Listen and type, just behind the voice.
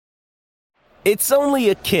It's only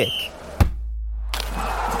a kick,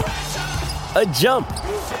 a jump,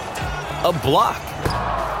 a block.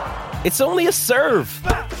 It's only a serve.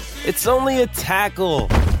 It's only a tackle,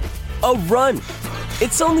 a run.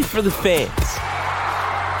 It's only for the fans.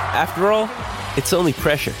 After all, it's only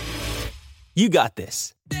pressure. You got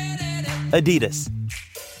this. Adidas.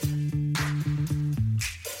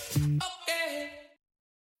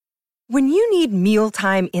 When you need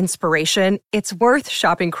mealtime inspiration, it's worth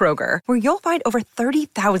shopping Kroger, where you'll find over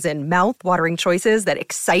 30,000 mouth-watering choices that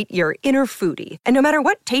excite your inner foodie. And no matter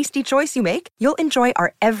what tasty choice you make, you'll enjoy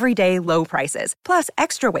our everyday low prices, plus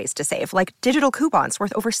extra ways to save, like digital coupons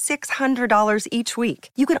worth over $600 each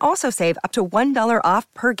week. You can also save up to $1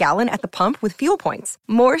 off per gallon at the pump with fuel points.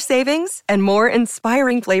 More savings and more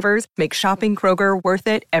inspiring flavors make shopping Kroger worth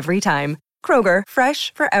it every time. Kroger,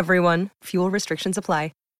 fresh for everyone. Fuel restrictions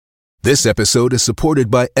apply. This episode is supported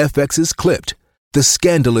by FX's Clipped, the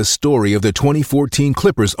scandalous story of the 2014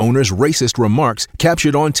 Clippers owner's racist remarks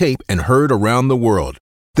captured on tape and heard around the world.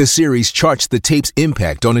 The series charts the tape's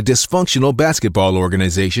impact on a dysfunctional basketball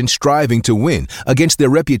organization striving to win against their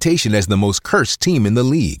reputation as the most cursed team in the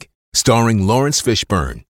league. Starring Lawrence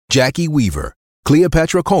Fishburne, Jackie Weaver,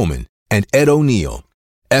 Cleopatra Coleman, and Ed O'Neill.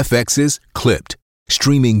 FX's Clipped,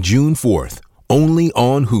 streaming June 4th, only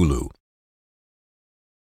on Hulu.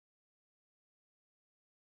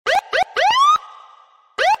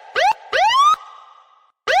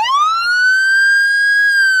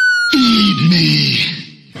 Feed me.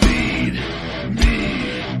 Feed me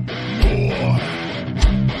more.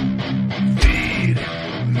 Feed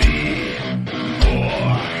me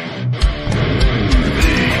more. Feed me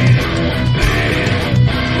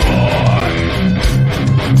more.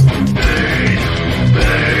 Feed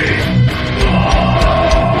me more.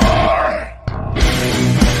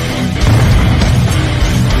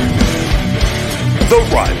 The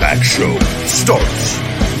Ryback Show starts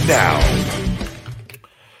now.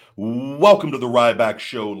 Welcome to the Ryback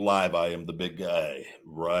Show live. I am the big guy,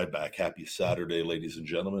 Ryback. Happy Saturday, ladies and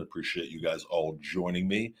gentlemen. Appreciate you guys all joining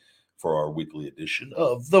me for our weekly edition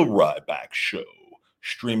of the Ryback Show.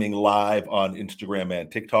 Streaming live on Instagram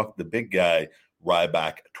and TikTok. The big guy,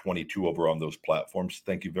 Ryback22 over on those platforms.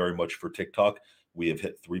 Thank you very much for TikTok. We have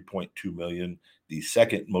hit 3.2 million, the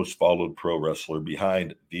second most followed pro wrestler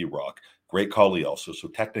behind V-Rock. Great Khali also, so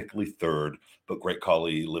technically third, but Great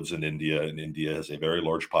Khali lives in India, and India has a very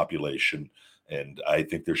large population, and I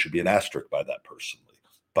think there should be an asterisk by that personally.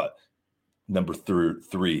 But number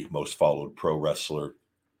three most followed pro wrestler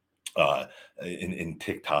in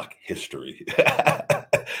TikTok history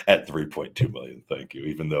at 3.2 million. Thank you,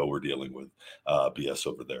 even though we're dealing with BS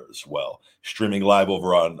over there as well. Streaming live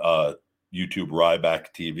over on YouTube,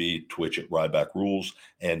 Ryback TV, Twitch at Ryback Rules,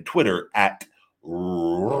 and Twitter at Ryback.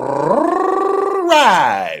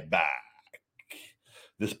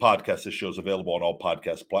 This podcast, this show is available on all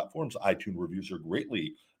podcast platforms. iTunes reviews are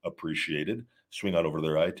greatly appreciated. Swing on over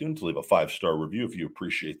there, iTunes, leave a 5-star review if you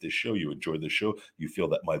appreciate this show, you enjoy the show, you feel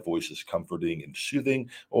that my voice is comforting and soothing,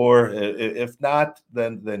 or if not,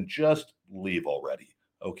 then just leave already,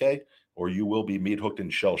 okay? Or you will be meat hooked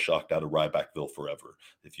and shell shocked out of Rybackville forever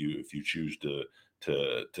if you choose to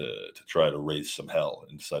try to raise some hell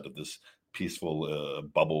inside of this peaceful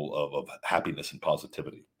bubble of happiness and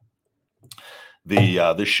positivity.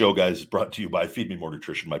 This show, guys, is brought to you by Feed Me More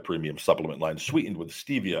Nutrition, my premium supplement line, sweetened with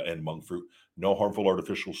stevia and monk fruit. No harmful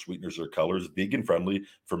artificial sweeteners or colors. Vegan friendly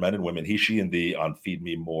for men and women. He, she, and thee on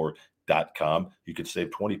feedmemore.com. You can save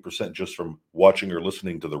 20% just from watching or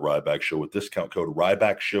listening to the Ryback Show with discount code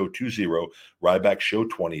RybackShow20,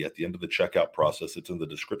 RybackShow20 at the end of the checkout process. It's in the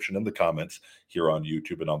description and the comments here on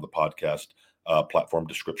YouTube and on the podcast platform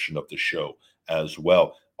description of the show as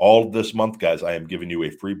well. All this month, guys, I am giving you a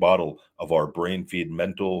free bottle of our Brain Feed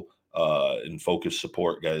mental and focus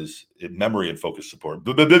support, guys. Memory and focus support.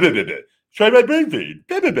 Try my Brain Feed.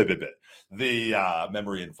 The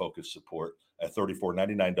memory and focus support at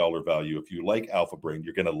 $34.99 value. If you like Alpha Brain,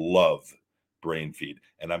 you're gonna love Brain Feed,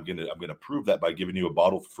 and I'm gonna prove that by giving you a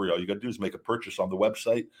bottle for free. All you gotta do is make a purchase on the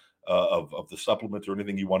website of the supplement or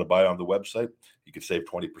anything you want to buy on the website. You can save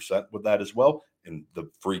 20% with that as well, and the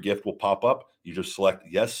free gift will pop up. You just select,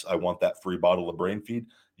 yes, I want that free bottle of Brain Feed.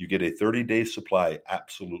 You get a 30-day supply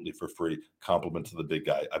absolutely for free. Compliment to the big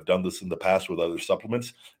guy. I've done this in the past with other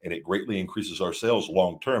supplements, and it greatly increases our sales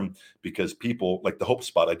long term because people like the Hope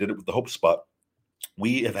Spot. I did it with the Hope Spot.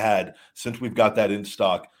 We have had, since we've got that in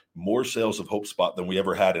stock, more sales of Hope Spot than we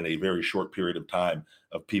ever had in a very short period of time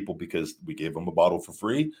of people, because we gave them a bottle for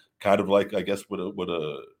free, kind of like, I guess, what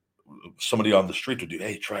somebody on the street would do.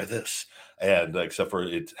 Hey, try this. And except for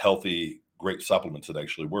it's healthy, great supplements that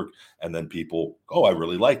actually work. And then people, oh, I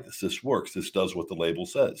really like this. This works. This does what the label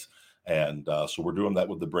says. And so we're doing that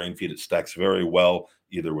with the Brain Feed. It stacks very well,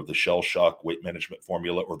 either with the Shell Shock weight management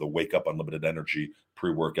formula or the Wake Up Unlimited Energy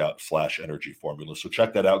pre-workout / energy formula. So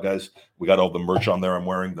check that out, guys. We got all the merch on there. I'm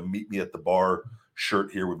wearing the Meet Me at the Bar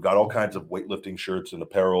shirt here. We've got all kinds of weightlifting shirts and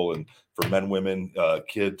apparel, and for men, women,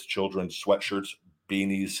 kids, children, sweatshirts,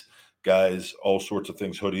 beanies, guys, all sorts of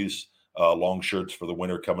things, hoodies, long shirts for the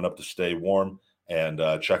winter coming up to stay warm. And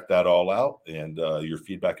check that all out. And your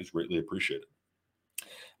feedback is greatly appreciated.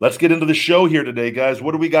 Let's get into the show here today, guys.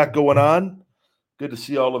 What do we got going on? Good to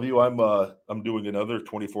see all of you. I'm doing another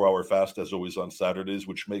 24-hour fast, as always, on Saturdays,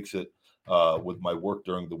 which makes it with my work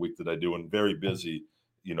during the week that I do, and very busy,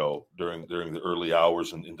 during the early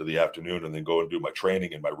hours and into the afternoon, and then go and do my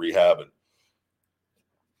training and my rehab, and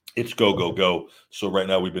it's go. So right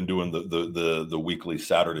now we've been doing the weekly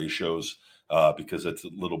Saturday shows because it's a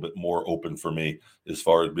little bit more open for me as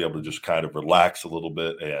far as be able to just kind of relax a little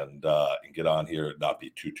bit and get on here and not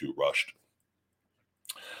be too rushed.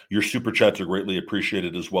 Your super chats are greatly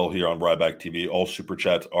appreciated as well here on Ryback TV. All super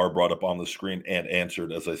chats are brought up on the screen and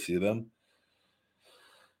answered as I see them.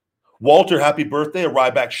 Walter, happy birthday, a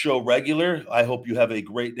Ryback show regular. I hope you have a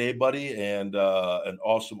great day, buddy, and an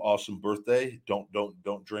awesome birthday. Don't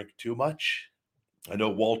drink too much. I know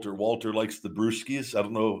Walter likes the brewskis. I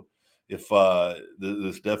don't know if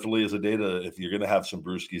this definitely is a day if you're going to have some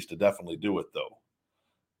brewskis, to definitely do it, though.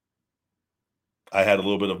 I had a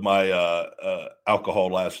little bit of my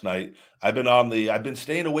alcohol last night. I've been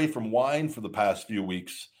staying away from wine for the past few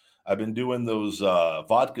weeks. I've been doing those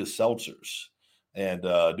vodka seltzers and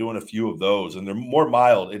doing a few of those, and they're more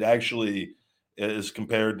mild. It actually is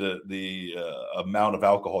compared to the amount of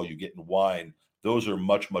alcohol you get in wine. Those are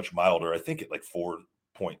much milder. I think at like 4%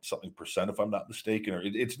 if I'm not mistaken, or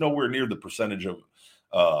it's nowhere near the percentage of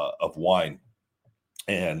wine.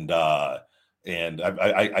 And I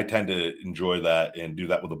tend to enjoy that and do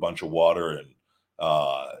that with a bunch of water,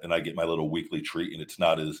 and I get my little weekly treat, and it's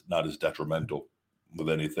not as detrimental with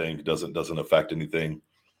anything. It doesn't affect anything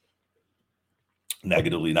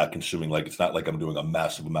negatively, not consuming, like it's not like I'm doing a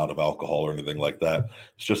massive amount of alcohol or anything like that.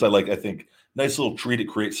 It's just I think nice little treat. It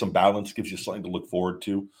creates some balance, gives you something to look forward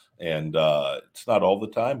to, and it's not all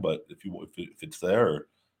the time, but if it's there, or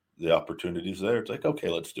the opportunity's there, it's like, okay,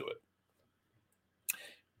 let's do it.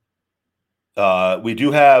 We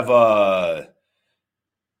do have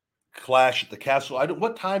Clash at the Castle.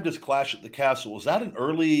 What time does Clash at the Castle? Is that an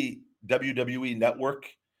early WWE network?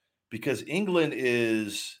 Because England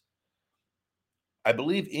is, I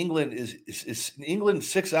believe England is England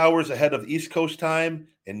 6 hours ahead of East Coast time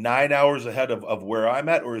and 9 hours ahead of where I'm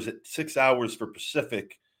at, or is it 6 hours for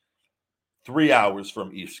Pacific, 3 hours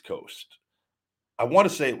from East Coast? I want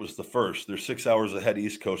to say it was the first. They're 6 hours ahead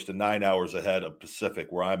East Coast and 9 hours ahead of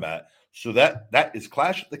Pacific where I'm at. So that is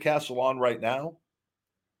Clash at the Castle on right now.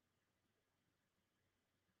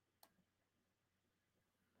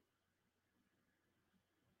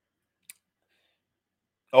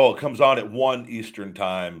 Oh, it comes on at 1 Eastern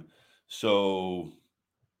time. So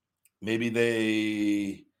maybe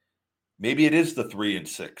it is the 3 and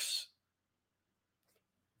 6.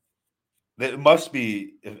 It must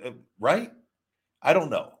be, right? I don't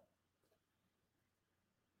know.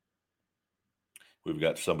 We've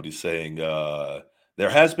got somebody saying there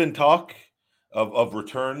has been talk of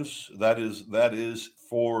returns. That is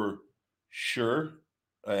for sure.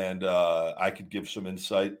 And I could give some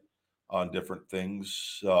insight on different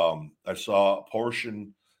things. I saw a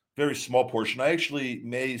portion, very small portion. I actually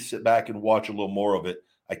may sit back and watch a little more of it.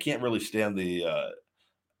 I can't really stand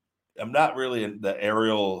I'm not really in the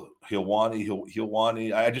Ariel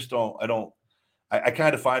Helwani. I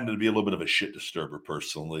kind of find it to be a little bit of a shit disturber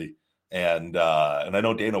personally. And I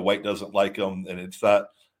know Dana White doesn't like him, and it's not,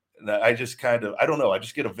 I just kind of, I don't know. I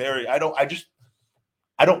just get I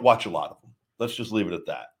don't watch a lot of them. Let's just leave it at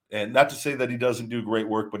that. And not to say that he doesn't do great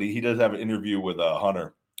work, but he does have an interview with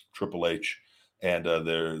Hunter, Triple H, and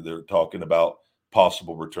they're talking about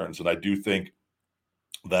possible returns. And I do think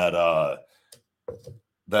that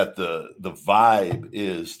that the vibe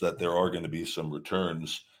is that there are going to be some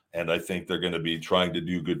returns, and I think they're going to be trying to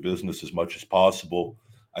do good business as much as possible.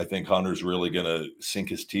 I think Hunter's really going to sink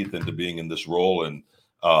his teeth into being in this role and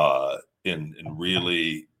in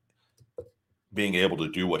really being able to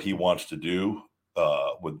do what he wants to do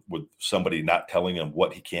with somebody not telling him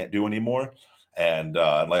what he can't do anymore. And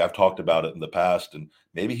like I've talked about it in the past, and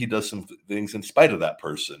maybe he does some things in spite of that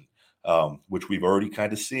person, which we've already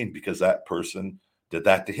kind of seen because that person did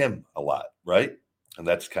that to him a lot, right? And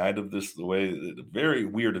that's kind of the very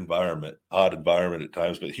weird environment, odd environment at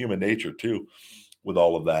times, but human nature too, with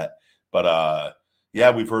all of that. But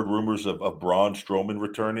yeah, we've heard rumors of Braun Strowman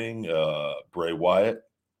returning, Bray Wyatt.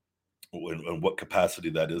 In what capacity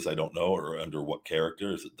that is, I don't know, or under what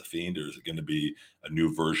character. Is it the Fiend, or is it going to be a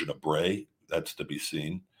new version of Bray? That's to be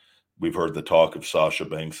seen. We've heard the talk of Sasha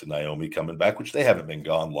Banks and Naomi coming back, which they haven't been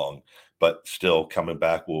gone long, but still coming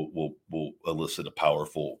back will elicit a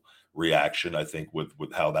powerful reaction, I think, with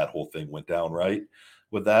how that whole thing went down, right?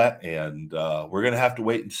 With that, and we're gonna have to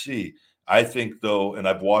wait and see. I think though, and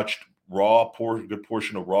I've watched a good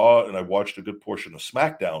portion of Raw, and I watched a good portion of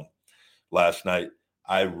SmackDown last night.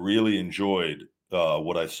 I really enjoyed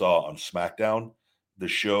what I saw on SmackDown. The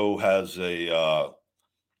show has a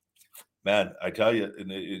man, I tell you,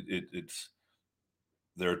 and it's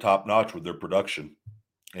they're top notch with their production,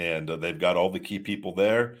 and they've got all the key people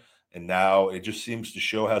there. And now it just seems the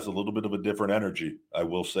show has a little bit of a different energy. I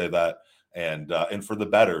will say that, and for the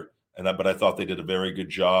better. But I thought they did a very good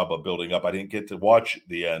job of building up. I didn't get to watch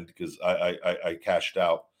the end because I cashed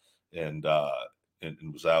out and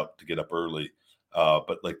and was out to get up early.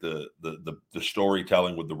 But like the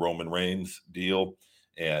storytelling with the Roman Reigns deal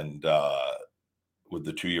and with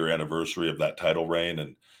the 2-year anniversary of that title reign.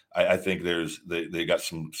 And I think they got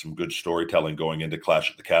some good storytelling going into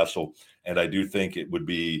Clash at the Castle. And I do think it would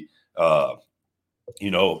be,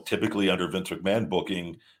 typically under Vince McMahon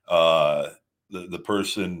booking, the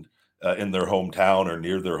person in their hometown or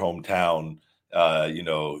near their hometown,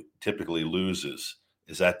 typically loses.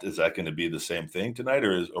 Is that going to be the same thing tonight,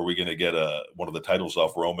 or are we going to get one of the titles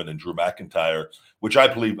off Roman and Drew McIntyre? Which I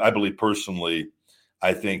believe personally,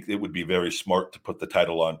 I think it would be very smart to put the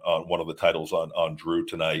title on one of the titles on Drew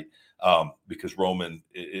tonight, because Roman,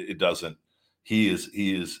 it doesn't. He's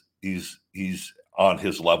on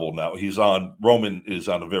his level now. Roman is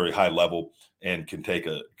on a very high level and can take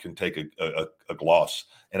a gloss.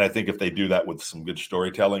 And I think if they do that with some good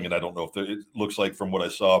storytelling, and I don't know if it looks like from what I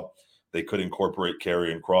saw, they could incorporate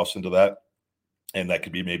Karrion Kross into that, and that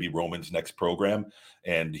could be maybe Roman's next program,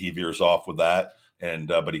 and he veers off with that. And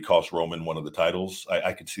but he cost Roman one of the titles.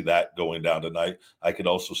 I could see that going down tonight. I could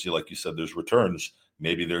also see, like you said, there's returns.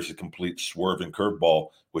 Maybe there's a complete swerve and curveball,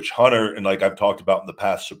 which Hunter, and like I've talked about in the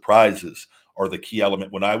past, surprises are the key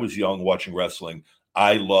element. When I was young watching wrestling,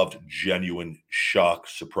 I loved genuine shock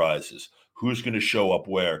surprises. Who's going to show up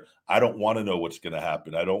where? I don't want to know what's going to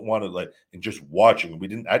happen. I don't want to and just watching.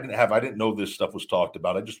 I didn't know this stuff was talked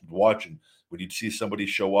about. I just was watching. When you'd see somebody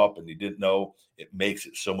show up and you didn't know, it makes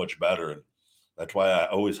it so much better. And that's why I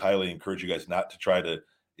always highly encourage you guys not to try to.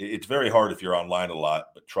 It's very hard if you're online a lot,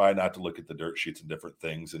 but try not to look at the dirt sheets and different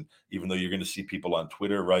things. And even though you're going to see people on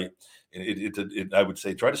Twitter, right? And I would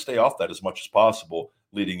say try to stay off that as much as possible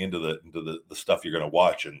leading into the stuff you're going to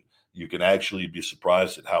watch. And you can actually be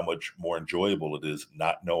surprised at how much more enjoyable it is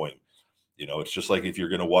not knowing. It's just like if you're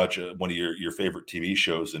going to watch one of your favorite TV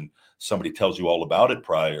shows and somebody tells you all about it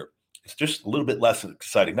prior, it's just a little bit less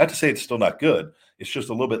exciting. Not to say it's still not good. It's just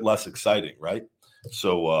a little bit less exciting, right?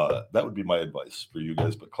 So that would be my advice for you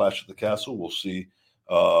guys. But Clash at the Castle, we'll see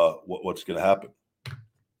what's going to happen.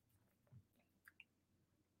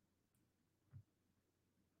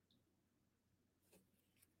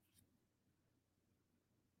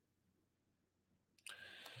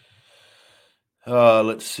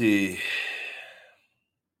 Let's see.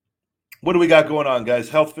 What do we got going on, guys?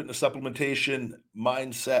 Health, fitness, supplementation,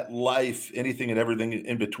 mindset, life, anything and everything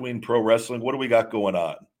in between pro wrestling. What do we got going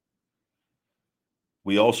on?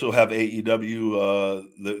 We also have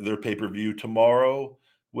AEW, their pay-per-view tomorrow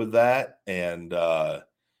with that. And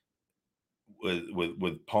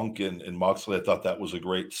with Punk and Moxley, I thought that was a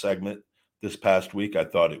great segment this past week. I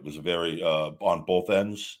thought it was very on both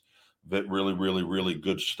ends, but really, really, really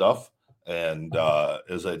good stuff. And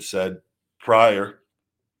as I'd said prior,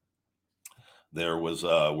 there was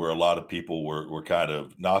where a lot of people were kind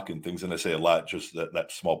of knocking things, and I say a lot, just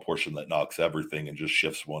that small portion that knocks everything and just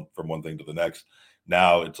shifts from one thing to the next.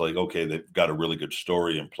 Now it's like, okay, they've got a really good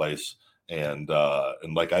story in place, and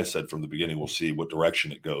like I said from the beginning, we'll see what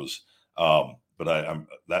direction it goes. But I'm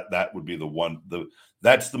that would be the one.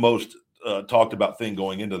 That's the most talked about thing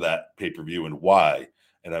going into that pay-per-view, and why.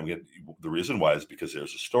 And the reason why is because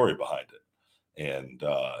there's a story behind it, and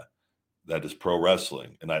that is pro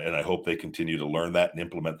wrestling, and I hope they continue to learn that and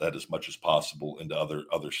implement that as much as possible into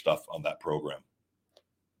other stuff on that program.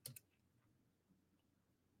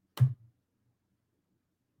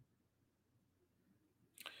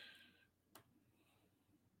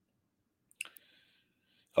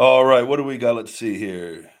 All right, what do we got? Let's see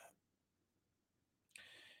here.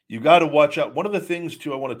 You got to watch out. One of the things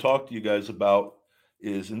too I want to talk to you guys about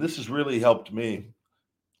is, and this has really helped me.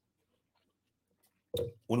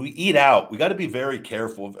 when we eat out, we got to be very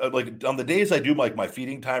careful. Like on the days I do like my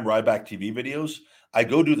feeding time Ryback TV videos, I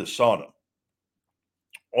go do the sauna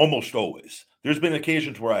almost always. There's been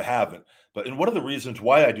occasions where I haven't, but and one of the reasons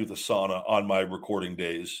why I do the sauna on my recording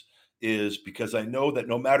days is because I know that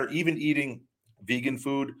no matter even eating vegan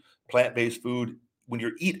food, plant-based food, when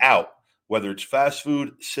you eat out, whether it's fast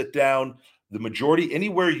food, sit down, the majority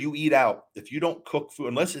anywhere you eat out, if you don't cook food,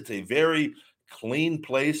 unless it's a very clean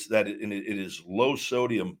place that it is low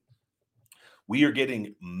sodium, we are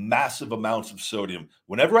getting massive amounts of sodium.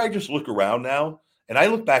 Whenever I just look around now, and I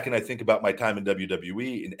look back and I think about my time in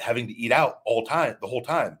WWE and having to eat out the whole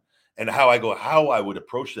time, and how I would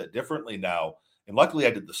approach that differently now. And luckily,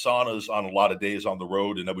 I did the saunas on a lot of days on the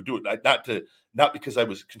road, and I would do it not because I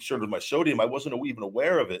was concerned with my sodium. I wasn't even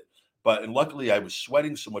aware of it, and luckily, I was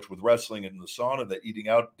sweating so much with wrestling and in the sauna that eating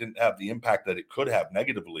out didn't have the impact that it could have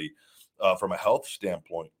negatively from a health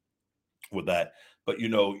standpoint with that. But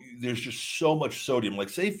there's just so much sodium. Like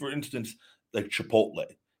say, for instance, like Chipotle,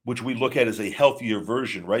 which we look at as a healthier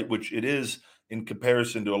version, right? Which it is in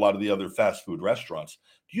comparison to a lot of the other fast food restaurants.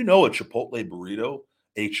 Do you know a Chipotle burrito,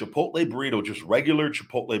 just regular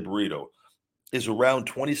Chipotle burrito, is around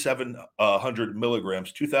 2,700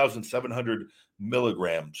 milligrams, 2,700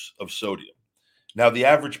 milligrams of sodium. Now, the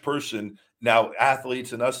average person, now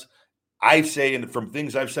athletes and us, I say, and from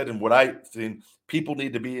things I've said and what I've seen, people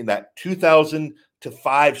need to be in that 2,000 to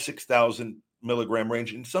 6,000 milligram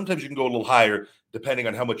range. And sometimes you can go a little higher depending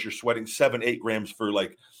on how much you're sweating, 7-8 grams for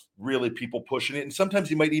like really people pushing it. And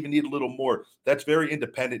sometimes you might even need a little more. That's very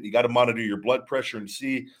independent. You got to monitor your blood pressure and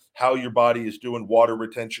see how your body is doing, water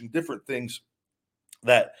retention, different things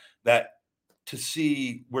that to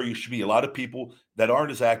see where you should be. A lot of people that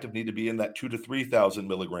aren't as active need to be in that 2,000 to 3,000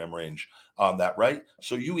 milligram range on that, right?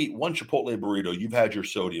 So you eat one Chipotle burrito, you've had your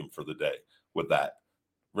sodium for the day with that,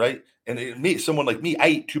 right? And someone like me, I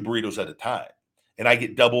eat 2 burritos at a time, and I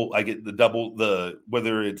get the double,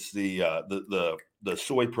 whether it's the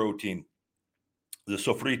soy protein, the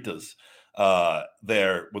sofritas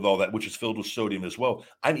there with all that, which is filled with sodium as well.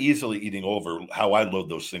 I'm easily eating over how I load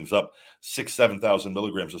those things up, 7,000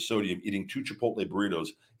 milligrams of sodium, eating 2 Chipotle burritos,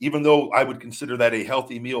 even though I would consider that a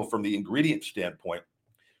healthy meal from the ingredient standpoint,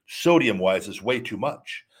 sodium wise is way too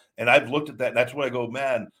much. And I've looked at that, and that's why I go,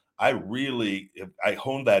 man, I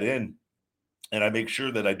honed that in. And I make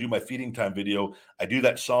sure that I do my feeding time video. I do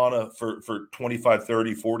that sauna for 25,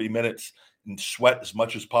 30, 40 minutes and sweat as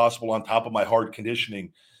much as possible on top of my hard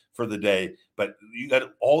conditioning for the day. But you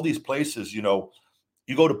got all these places, you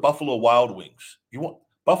go to Buffalo Wild Wings. You want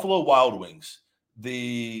Buffalo Wild Wings,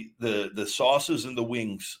 the sauces and the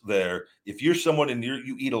wings there. If you're someone and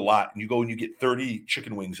you eat a lot and you go and you get 30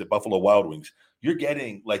 chicken wings at Buffalo Wild Wings, you're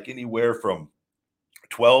getting like anywhere from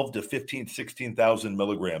 12 to 15, 16,000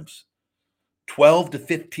 milligrams. 12 to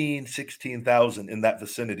 15, 16,000 in that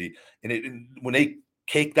vicinity. And when they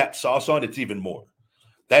cake that sauce on, it's even more.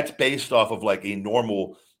 That's based off of like a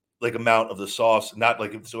normal like amount of the sauce, not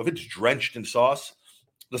like, so if it's drenched in sauce,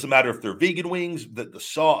 doesn't matter if they're vegan wings, the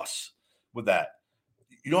sauce with that,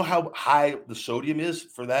 you know how high the sodium is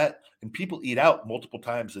for that? And people eat out multiple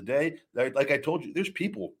times a day. Like I told you, there's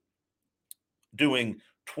people doing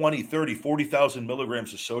 20, 30, 40,000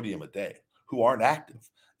 milligrams of sodium a day who aren't active.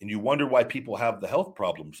 And you wonder why people have the health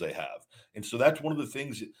problems they have. And so that's one of the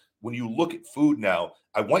things when you look at food now,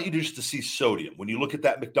 I want you just to see sodium. When you look at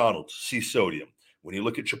that McDonald's, see sodium. When you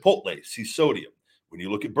look at Chipotle, see sodium. When you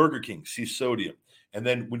look at Burger King, see sodium. And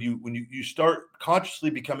then when you start consciously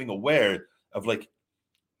becoming aware of like,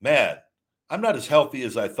 man, I'm not as healthy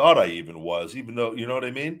as I thought I even was, even though, you know what I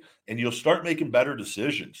mean? And you'll start making better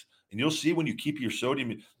decisions. And you'll see when you keep your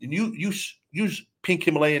sodium, and you use pink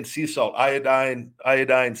Himalayan sea salt,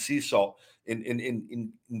 iodine sea salt,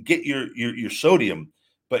 and get your sodium,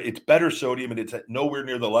 but it's better sodium, and it's at nowhere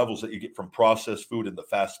near the levels that you get from processed food and the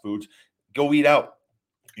fast foods. Go eat out.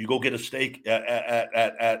 You go get a steak at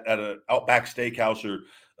an Outback Steakhouse or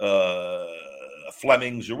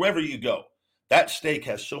Fleming's or wherever you go. That steak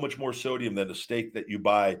has so much more sodium than a steak that you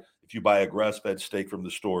buy if you buy a grass-fed steak from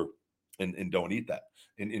the store and don't eat that.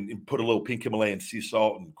 And put a little pink Himalayan sea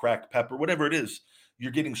salt and cracked pepper, whatever it is,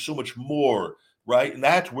 you're getting so much more, right? And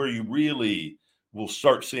that's where you really will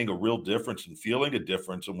start seeing a real difference and feeling a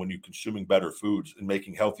difference and when you're consuming better foods and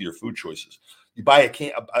making healthier food choices. You buy a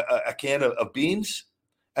can of beans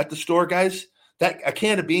at the store, guys. That a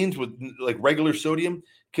can of beans with like regular sodium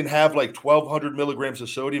can have like 1,200 milligrams of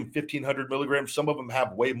sodium, 1,500 milligrams. Some of them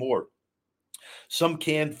have way more. Some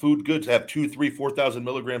canned food goods have 2,000, 3,000, 4,000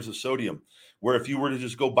 milligrams of sodium. Where if you were to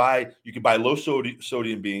just go buy, you could buy low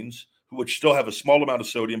sodium beans, which still have a small amount of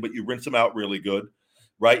sodium, but you rinse them out really good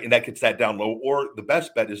right? And that gets that down low. Or the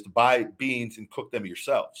best bet is to buy beans and cook them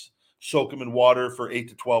yourselves. Soak them in water for 8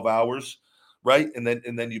 to 12 hours, right? And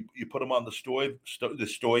then you put them on the stove.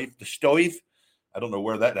 I don't know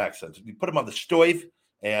where that accent is. You put them on the stove,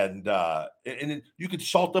 and then you can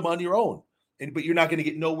salt them on your own. But you're not going to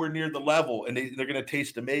get nowhere near the level, and they're going to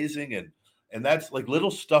taste amazing. And that's like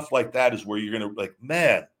little stuff like that is where you're going to like,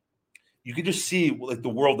 man, you can just see like the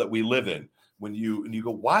world that we live in when you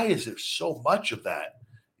go, why is there so much of that?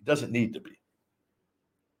 It doesn't need to be.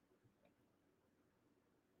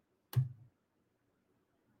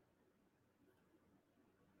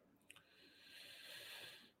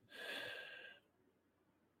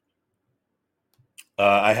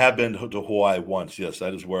 I have been to Hawaii once. Yes,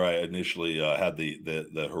 that is where I initially had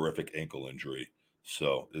the horrific ankle injury.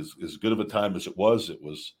 So as good of a time as it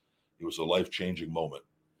was a life-changing moment.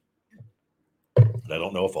 And I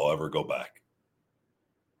don't know if I'll ever go back.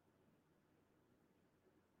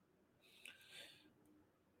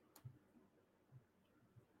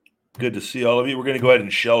 Good to see all of you. We're going to go ahead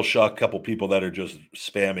and shell shock a couple people that are just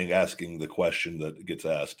spamming, asking the question that gets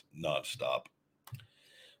asked nonstop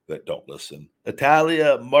that don't listen.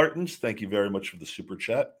 Natalia Martins, thank you very much for the super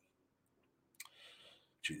chat.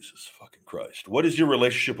 Jesus fucking Christ. What is your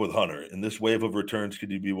relationship with Hunter? In this wave of returns,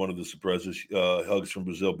 could you be one of the surprises? Hugs from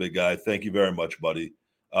Brazil, big guy. Thank you very much, buddy.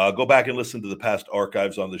 Go back and listen to the past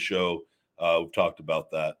archives on the show. We've talked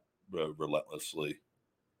about that relentlessly,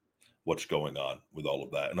 what's going on with all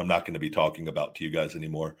of that. And I'm not going to be talking about to you guys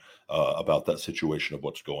anymore about that situation of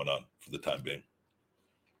what's going on for the time being.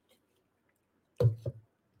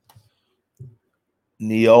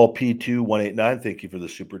 Neil P2189, thank you for the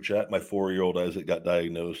super chat. My 4-year-old Isaac got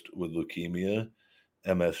diagnosed with leukemia,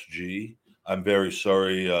 MSG. I'm very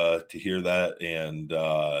sorry to hear that, and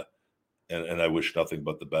I wish nothing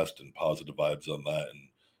but the best and positive vibes on that.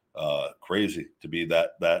 And crazy to be that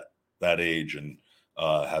age and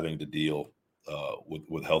having to deal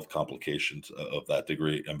with health complications of that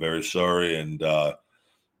degree. I'm very sorry, and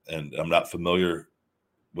I'm not familiar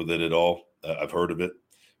with it at all. I've heard of it.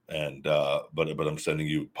 And but I'm sending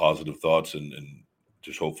you positive thoughts and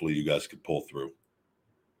just hopefully you guys could pull through.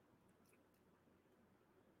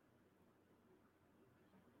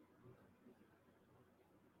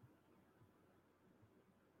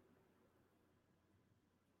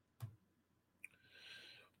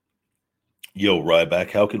 Yo,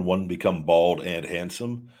 Ryback, how can one become bald and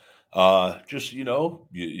handsome? Just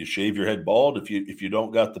you shave your head bald. If you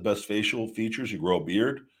don't got the best facial features, you grow a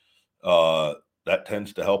beard. That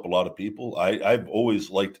tends to help a lot of people. I've always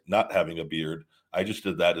liked not having a beard. I just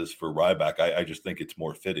did that as for Ryback. I just think it's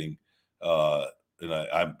more fitting. And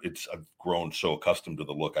I've grown so accustomed to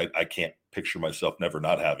the look. I can't picture myself never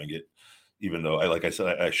not having it, even though like I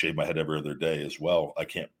said, I shave my head every other day as well. I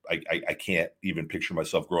can't even picture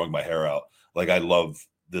myself growing my hair out. Like I love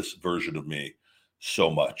this version of me so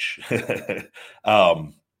much.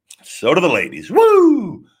 So do the ladies.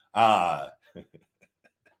 Woo!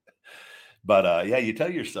 But yeah, you tell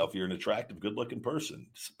yourself you're an attractive, good-looking person.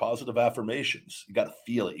 It's positive affirmations. You got to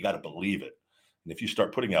feel it. You got to believe it. And if you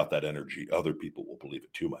start putting out that energy, other people will believe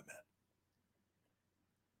it too, my man.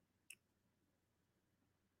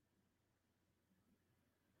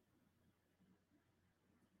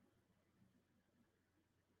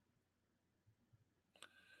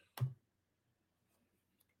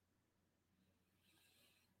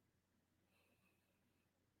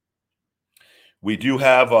 We do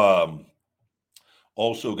have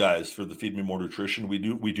also, guys, for the Feed Me More Nutrition, we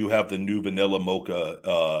do have the new vanilla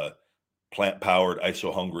mocha plant-powered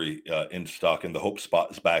ISO Hungry in stock, and the Hope Spot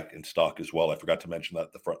is back in stock as well. I forgot to mention that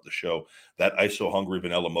at the front of the show. That ISO Hungry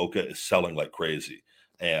vanilla mocha is selling like crazy,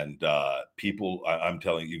 and people, I'm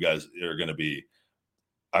telling you guys, are going to be.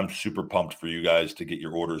 I'm super pumped for you guys to get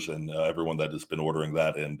your orders, and everyone that has been ordering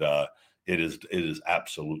that, and it is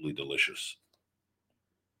absolutely delicious.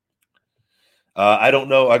 I don't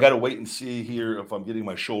know. I got to wait and see here if I'm getting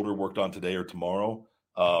my shoulder worked on today or tomorrow.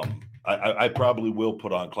 I probably will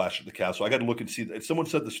put on Clash at the Castle. I got to look and see. Someone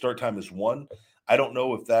said the start time is 1. I don't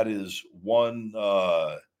know if that is 1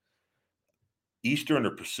 Eastern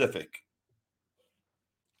or Pacific.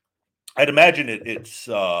 I'd imagine it's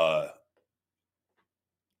 12.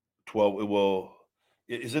 Well,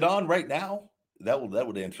 is it on right now? That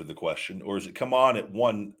would answer the question. Or is it come on at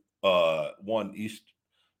 1 East,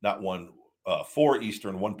 not 1 4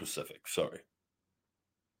 Eastern, 1 Pacific. Sorry.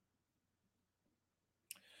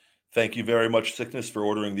 Thank you very much, Sickness, for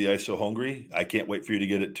ordering the ISO Hungry. I can't wait for you to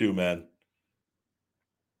get it too, man.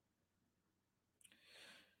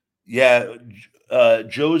 Yeah,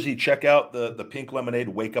 Josie, check out the pink lemonade.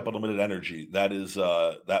 Wake up unlimited energy. That is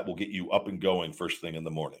that will get you up and going first thing in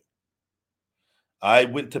the morning. I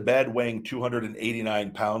went to bed weighing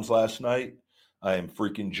 289 pounds last night. I am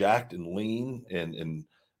freaking jacked and lean and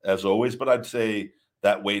as always, but I'd say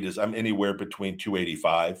that weight is I'm anywhere between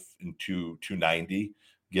 285 and 290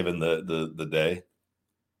 given the day.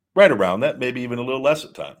 Right around that, maybe even a little less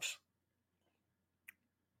at times.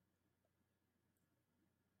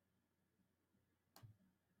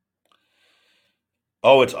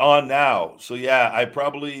 Oh, it's on now. So yeah, I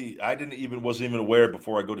didn't even wasn't even aware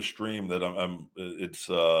before I go to stream that I'm it's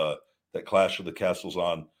that Clash of the Castle's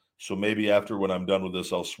on. So maybe after when I'm done with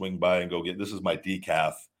this, I'll swing by and go get this is my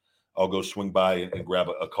decaf. I'll go swing by and grab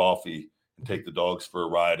a coffee and take the dogs for a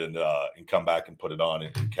ride and come back and put it on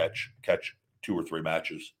and catch 2 or 3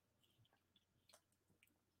 matches.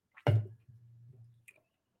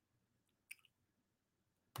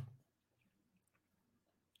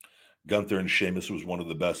 Gunther and Sheamus was one of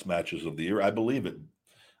the best matches of the year. I believe it.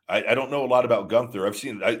 I don't know a lot about Gunther. I've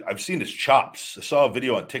seen his chops. I saw a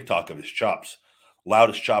video on TikTok of his chops,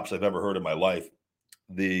 loudest chops I've ever heard in my life.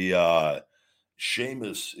 The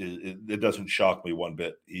Sheamus, it doesn't shock me one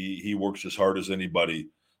bit. He works as hard as anybody.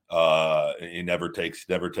 He never takes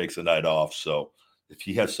a night off. So if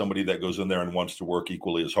he has somebody that goes in there and wants to work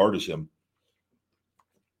equally as hard as him,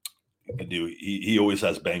 he can do. He always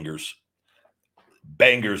has bangers,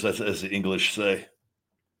 bangers as the English say.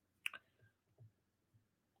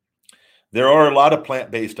 There are a lot of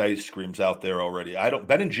plant-based ice creams out there already. I don't.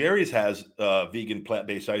 Ben and Jerry's has vegan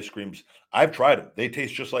plant-based ice creams. I've tried them. They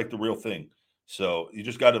taste just like the real thing. So you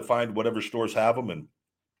just got to find whatever stores have them, and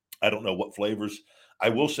I don't know what flavors. I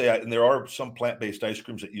will say, and there are some plant-based ice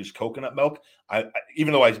creams that use coconut milk.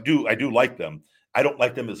 Even though I do like them. I don't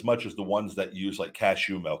like them as much as the ones that use like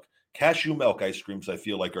cashew milk. Cashew milk ice creams, I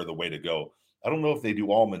feel like are the way to go. I don't know if they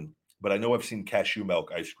do almond, but I know I've seen cashew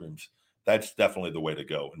milk ice creams. That's definitely the way to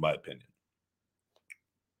go, in my opinion.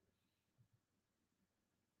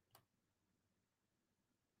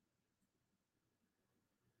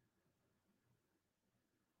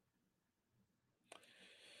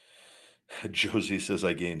 Josie says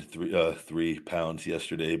I gained 3 pounds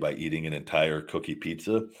yesterday by eating an entire cookie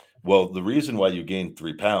pizza. Well, the reason why you gained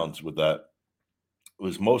 3 pounds with that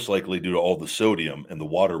was most likely due to all the sodium and the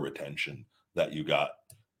water retention that you got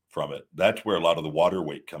from it. That's where a lot of the water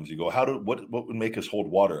weight comes. You go, what would make us hold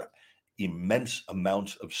water? Immense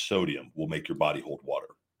amounts of sodium will make your body hold water.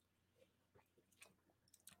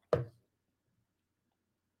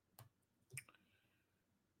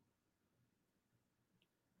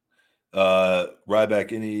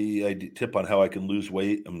 Ryback, any tip on how I can lose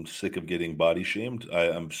weight? I'm sick of getting body shamed.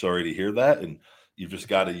 I'm sorry to hear that. And you've just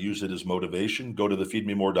got to use it as motivation. Go to the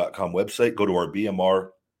feedmemore.com website, go to our BMR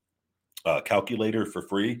calculator for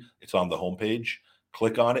free. It's on the homepage.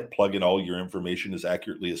 Click on it, plug in all your information as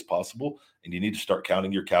accurately as possible. And you need to start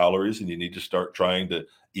counting your calories and you need to start trying to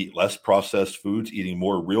eat less processed foods, eating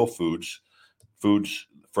more real foods,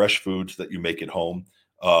 fresh foods that you make at home,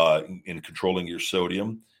 in controlling your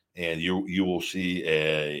sodium. And you will see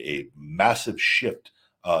a massive shift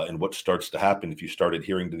in what starts to happen if you start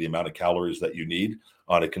adhering to the amount of calories that you need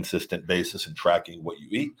on a consistent basis and tracking what you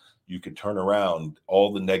eat. You can turn around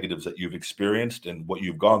all the negatives that you've experienced and what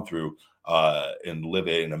you've gone through and live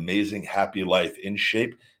an amazing, happy life in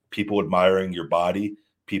shape. People admiring your body,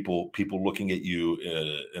 people looking at you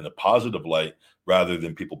in a positive light rather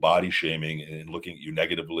than people body shaming and looking at you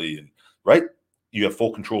negatively. And right, you have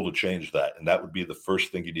full control to change that, and that would be the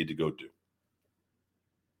first thing you need to go do.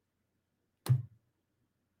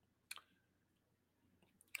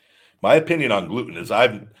 My opinion on gluten is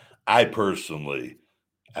I personally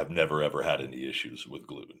have never ever had any issues with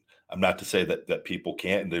gluten. I'm not to say that people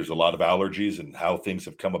can't, and there's a lot of allergies and how things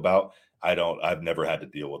have come about. I've never had to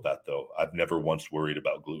deal with that though. I've never once worried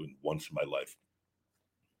about gluten once in my life.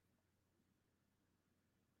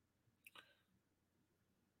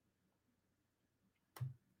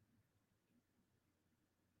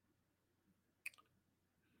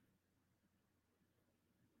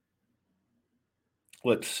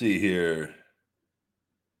 Let's see here.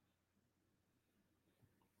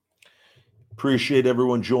 Appreciate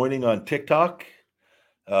everyone joining on TikTok.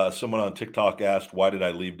 Someone on TikTok asked, "Why did I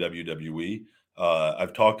leave WWE?"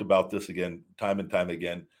 I've talked about this again, time and time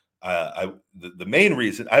again. The main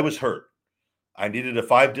reason I was hurt. I needed a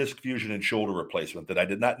 5-disc fusion and shoulder replacement that I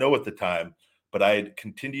did not know at the time, but I had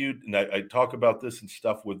continued, and I talk about this and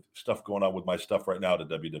stuff with stuff going on with my stuff right now to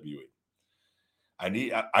WWE.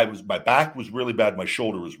 My back was really bad. My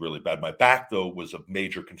shoulder was really bad. My back though was a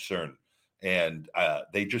major concern. And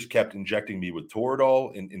they just kept injecting me with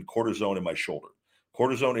Toradol and cortisone in my shoulder.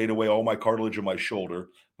 Cortisone ate away all my cartilage in my shoulder.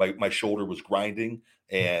 My shoulder was grinding,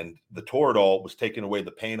 and the Toradol was taking away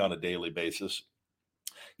the pain on a daily basis.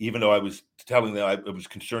 Even though I was telling them I was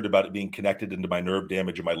concerned about it being connected into my nerve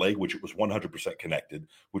damage in my leg, which it was 100% connected,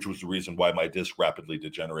 which was the reason why my disc rapidly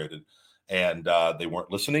degenerated. And they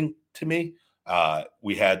weren't listening to me.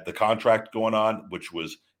 We had the contract going on, which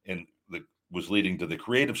was leading to the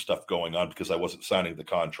creative stuff going on because I wasn't signing the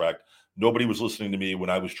contract. Nobody was listening to me when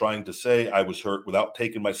I was trying to say I was hurt without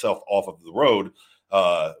taking myself off of the road,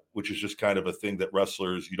 which is just kind of a thing that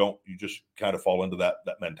wrestlers, you just kind of fall into that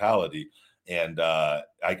mentality. And I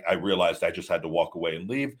realized I just had to walk away and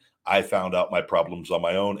leave. I found out my problems on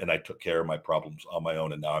my own, and I took care of my problems on my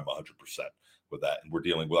own. And now I'm 100% with that. And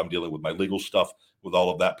I'm dealing with my legal stuff with all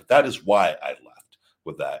of that. But that is why I left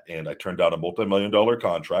with that. And I turned down a multi-million-dollar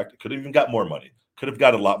contract. I could have even got more money. Could have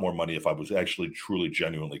got a lot more money if I was actually truly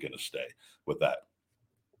genuinely going to stay with that.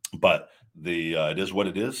 But it is what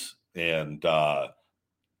it is. And I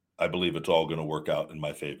believe it's all going to work out in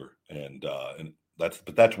my favor. And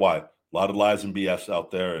that's why a lot of lies and BS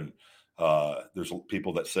out there. And there's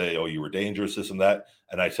people that say, oh, you were dangerous, this and that.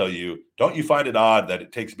 And I tell you, don't you find it odd that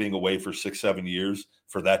it takes being away for 6-7 years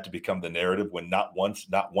for that to become the narrative when not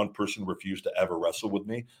one person refused to ever wrestle with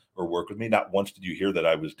me or work with me? Not once did you hear that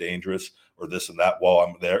I was dangerous or this and that while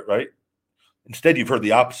I'm there, right? Instead, you've heard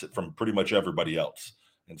the opposite from pretty much everybody else.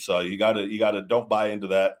 And so you gotta don't buy into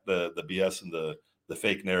that, the BS and the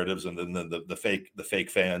fake narratives, and then the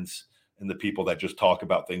fake fans and the people that just talk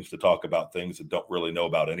about things to talk about things and don't really know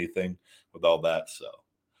about anything with all that. So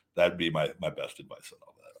that'd be my best advice on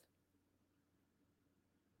all that.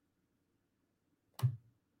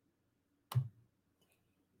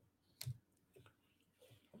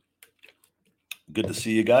 Good to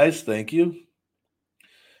see you guys. Thank you.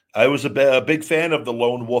 I was a big fan of the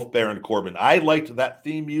Lone Wolf Baron Corbin. I liked that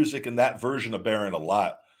theme music and that version of Baron a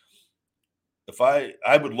lot. If I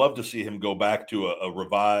would love to see him go back to a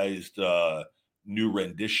revised new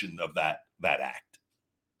rendition of that act.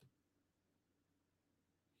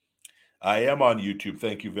 I am on YouTube.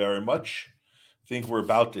 Thank you very much. I think we're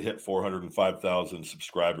about to hit 405,000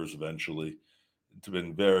 subscribers eventually. It's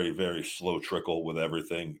been very, very slow trickle with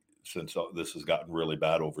everything since this has gotten really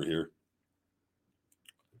bad over here.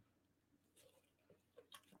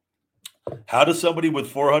 How does somebody with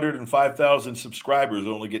 405,000 subscribers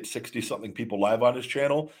only get 60-something people live on his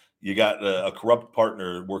channel? You got a corrupt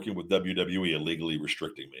partner working with WWE illegally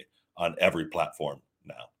restricting me on every platform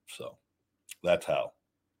now. So that's how.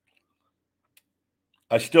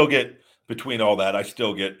 I still get, between all that, I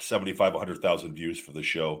still get 75, 100,000 views for the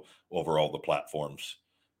show over all the platforms.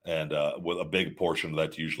 And with a big portion of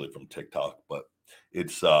that's usually from TikTok, but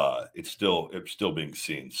it's still being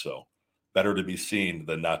seen. So better to be seen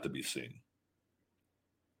than not to be seen.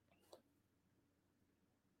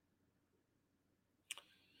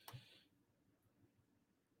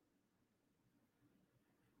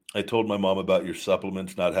 I told my mom about your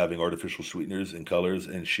supplements not having artificial sweeteners and colors,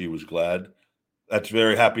 and she was glad. I'm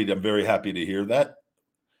very happy to hear that.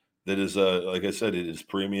 That is, like I said, it is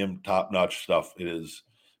premium, top-notch stuff. It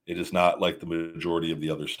is not like the majority of the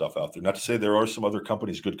other stuff out there. Not to say there are some other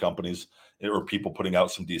companies, good companies, or people putting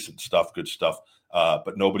out some decent stuff, good stuff,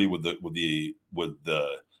 but nobody with the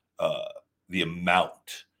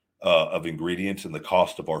amount of ingredients and the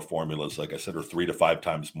cost of our formulas, like I said, are 3 to 5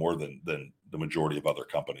 times more than the majority of other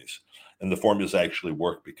companies. And the formulas actually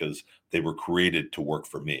work because they were created to work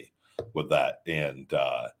for me with that. And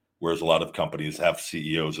whereas a lot of companies have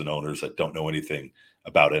CEOs and owners that don't know anything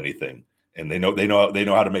about anything, and they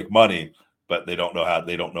know how to make money, but they don't know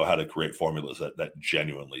how to create formulas that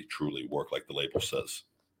genuinely, truly work like the label says.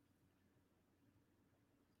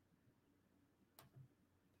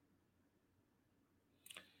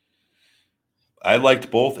 I liked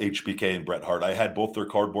both HBK and Bret Hart. I had both their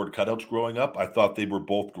cardboard cutouts growing up. I thought they were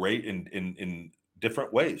both great in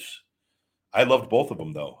different ways. I loved both of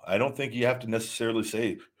them, though. I don't think you have to necessarily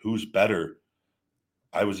say who's better.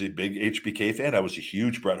 I was a big HBK fan. I was a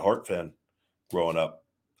huge Bret Hart fan growing up.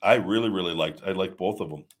 I really, really liked both of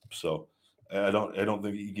them. So I don't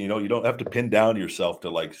think, you don't have to pin down yourself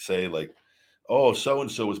to say oh,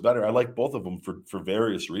 so-and-so is better. I like both of them for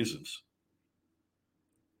various reasons.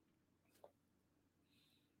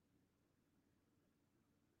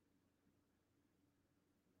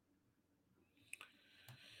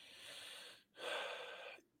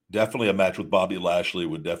 Definitely a match with Bobby Lashley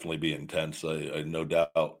would definitely be intense. I no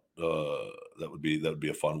doubt that would be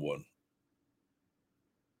a fun one.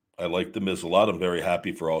 I like The Miz a lot. I'm very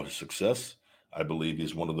happy for all his success. I believe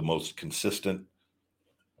he's one of the most consistent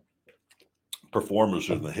performers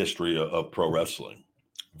in the history of pro wrestling.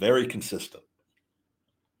 Very consistent.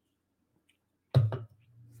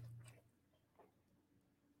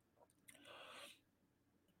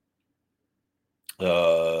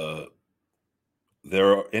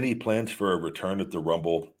 There are any plans for a return at the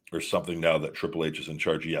Rumble or something now that Triple H is in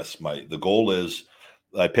charge? Yes, the goal is,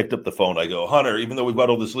 I picked up the phone. I go, Hunter, even though we've got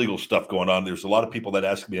all this legal stuff going on, there's a lot of people that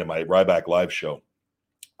ask me on my Ryback live show,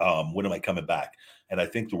 when am I coming back? And I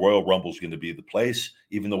think the Royal Rumble is going to be the place,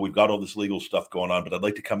 even though we've got all this legal stuff going on, but I'd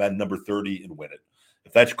like to come at number 30 and win it.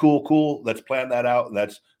 If that's cool. Let's plan that out.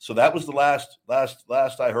 And so that was the last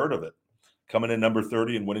I heard of it. Coming in number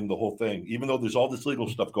 30 and winning the whole thing, even though there's all this legal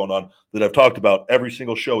stuff going on that I've talked about every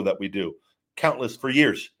single show that we do, countless for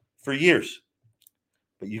years.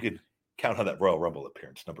 But you can count on that Royal Rumble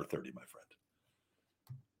appearance, number 30, my friend.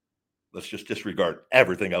 Let's just disregard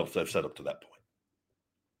everything else I've said up to that point.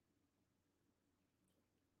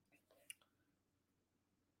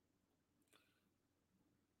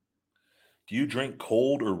 Do you drink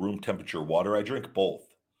cold or room temperature water? I drink both.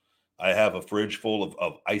 I have a fridge full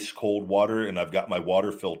of ice cold water, and I've got my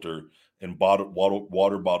water filter and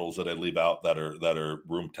water bottles that I leave out that are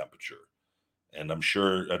room temperature. And I'm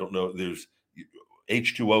sure, I don't know, there's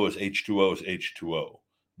H2O is H2O is H2O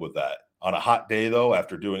with that. On a hot day, though,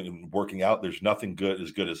 after working out, there's nothing good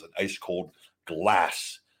as an ice cold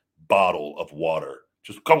glass bottle of water.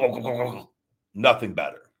 Just nothing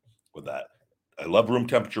better with that. I love room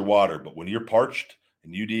temperature water, but when you're parched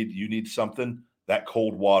and you need something, that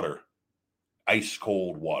cold water, ice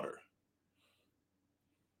cold water.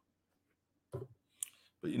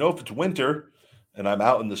 But if it's winter and I'm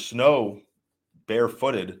out in the snow,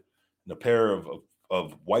 barefooted, in a pair of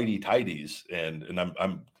whitey tighties, and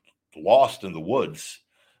I'm lost in the woods,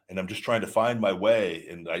 and I'm just trying to find my way,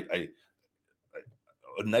 and I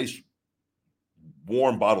a nice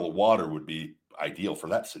warm bottle of water would be ideal for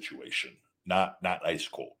that situation, not ice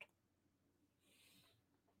cold.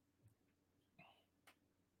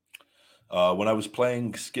 When I was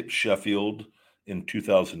playing Skip Sheffield in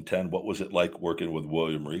 2010, what was it like working with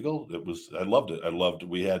William Regal? I loved it.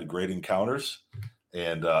 We had great encounters,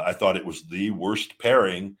 and I thought it was the worst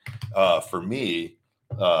pairing for me.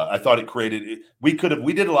 I thought it created, we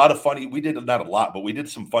did a lot of funny, not a lot, but we did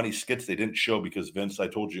some funny skits they didn't show because Vince, I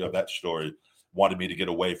told you that story, wanted me to get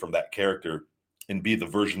away from that character and be the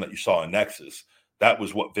version that you saw in Nexus. That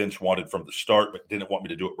was what Vince wanted from the start, but didn't want me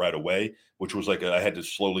to do it right away, which was like I had to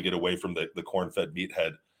slowly get away from the corn-fed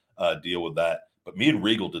meathead deal with that. But me and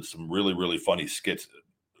Regal did some really, really funny skits.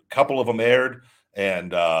 A couple of them aired,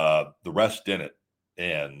 and the rest didn't.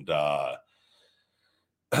 And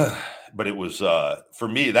but it was for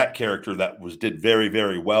me, that character did very,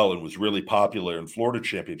 very well and was really popular in Florida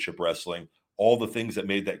Championship Wrestling. All the things that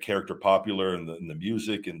made that character popular and the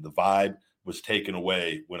music and the vibe was taken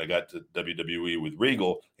away when I got to WWE with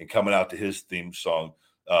Regal and coming out to his theme song,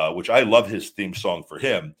 which I love his theme song for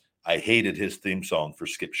him. I hated his theme song for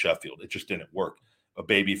Skip Sheffield. It just didn't work. A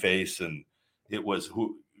baby face, and it was a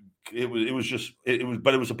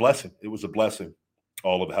blessing. It was a blessing,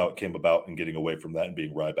 all of how it came about and getting away from that and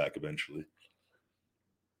being Ryback eventually.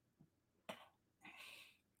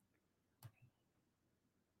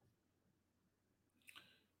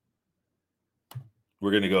 We're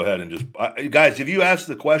going to go ahead and just, guys, if you ask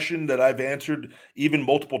the question that I've answered even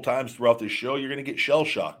multiple times throughout this show, you're going to get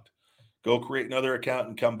shell-shocked. Go create another account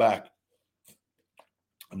and come back.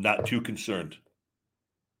 I'm not too concerned.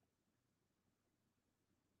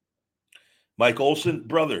 Mike Olson,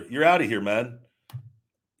 brother, you're out of here, man.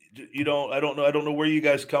 I don't know where you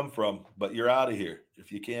guys come from, but you're out of here.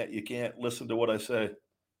 If you can't listen to what I say.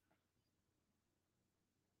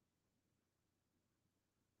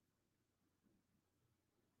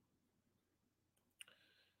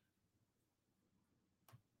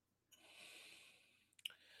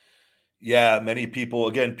 Yeah, many people,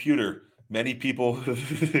 again, pewter, many people,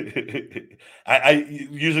 I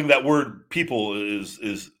using that word people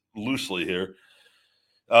is loosely here,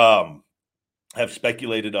 have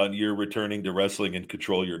speculated on your returning to wrestling and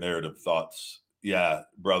control your narrative thoughts. Yeah,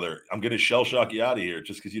 brother, I'm going to shell shock you out of here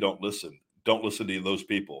just because you don't listen. Don't listen to those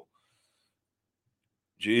people.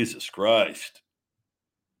 Jesus Christ.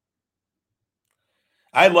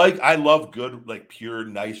 I love good, like pure,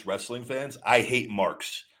 nice wrestling fans. I hate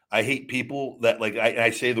marks. I hate people that I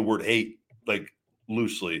say the word hate like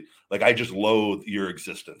loosely. Like I just loathe your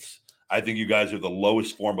existence. I think you guys are the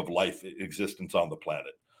lowest form of life existence on the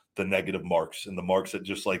planet. The negative marks and the marks that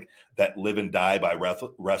just like that live and die by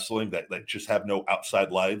wrestling that just have no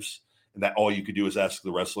outside lives and that all you could do is ask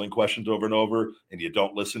the wrestling questions over and over, and you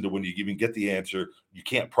don't listen to when you even get the answer. You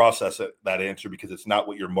can't process that answer because it's not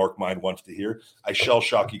what your mark mind wants to hear. I shell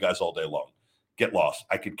shock you guys all day long. Get lost.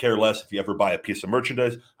 I could care less if you ever buy a piece of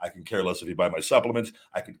merchandise. I could care less if you buy my supplements.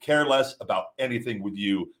 I could care less about anything with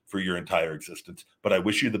you for your entire existence. But I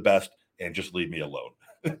wish you the best, and just leave me alone.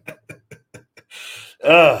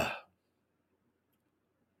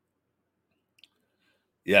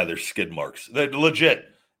 Yeah, there's skid marks. They're legit.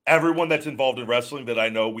 Everyone that's involved in wrestling that I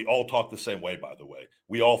know, we all talk the same way, by the way.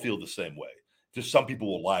 We all feel the same way. Just some people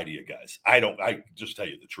will lie to you guys. I just tell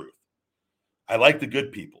you the truth. I like the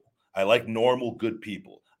good people. I like normal good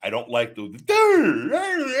people. I don't like the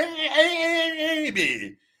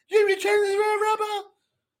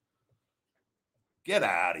get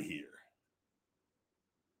out of here.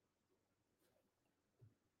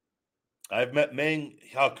 I've met Ming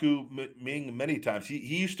many times. He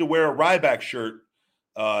used to wear a Ryback shirt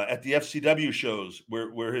at the FCW shows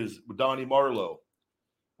where his Donnie Marlowe.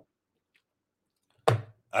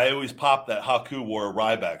 I always popped that Haku wore a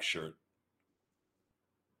Ryback shirt.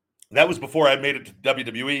 That was before I made it to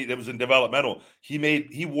WWE. That was in developmental.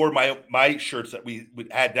 He wore my shirts that we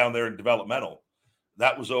had down there in developmental.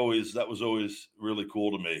 That was always really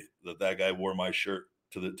cool to me that guy wore my shirt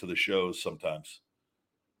to the shows sometimes.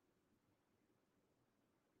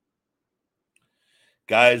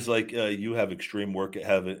 Guys like you have extreme work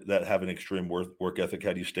have an extreme work ethic.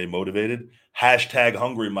 How do you stay motivated?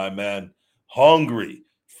 #hungry, my man. Hungry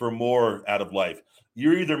for more out of life.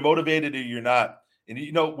 You're either motivated or you're not. And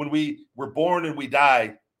when we're born and we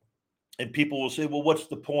die, and people will say, "Well, what's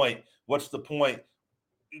the point? What's the point?"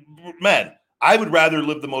 Man, I would rather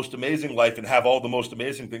live the most amazing life and have all the most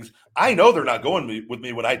amazing things. I know they're not going with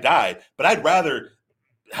me when I die, but I'd rather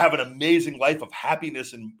have an amazing life of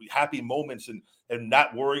happiness and happy moments and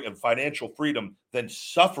not worrying of financial freedom than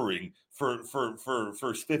suffering for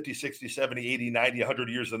 50, 60, 70, 80, 90, 100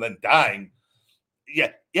 years and then dying.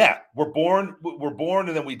 Yeah. We're born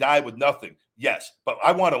and then we die with nothing. Yes, but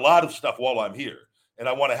I want a lot of stuff while I'm here. And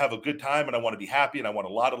I want to have a good time and I want to be happy and I want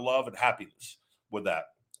a lot of love and happiness with that.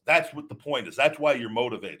 That's what the point is. That's why you're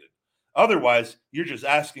motivated. Otherwise, you're just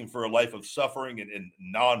asking for a life of suffering and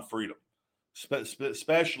non-freedom,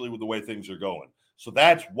 especially with the way things are going. So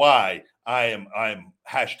that's why I'm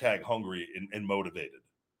 #hungry and motivated.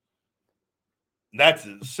 That's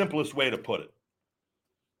the simplest way to put it.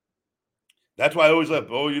 That's why I always like,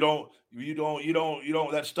 you don't,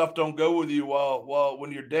 that stuff don't go with you while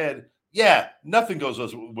when you're dead. Yeah, nothing goes with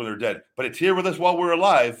us when they're dead, but it's here with us while we're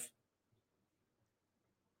alive.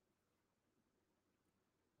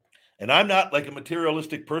 And I'm not like a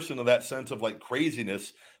materialistic person in that sense of like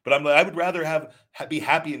craziness, but I would rather be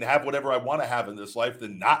happy and have whatever I want to have in this life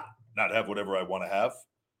than not have whatever I want to have.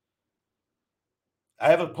 I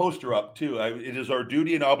have a poster up too. It is our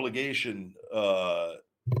duty and obligation.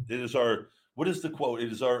 What is the quote?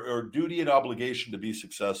 It is our duty and obligation to be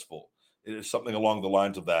successful. It is something along the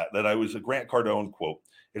lines of that. That I was a Grant Cardone quote.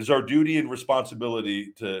 It is our duty and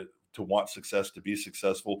responsibility to want success, to be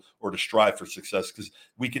successful, or to strive for success, because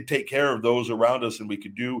we could take care of those around us and we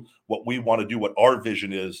could do what we want to do, what our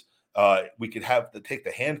vision is. We could have to take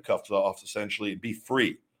the handcuffs off essentially and be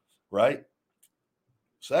free, right?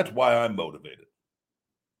 So that's why I'm motivated.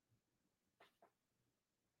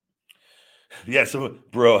 Yeah, so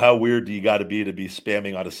bro, how weird do you got to be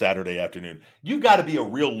spamming on a Saturday afternoon? You got to be a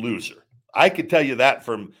real loser. I could tell you that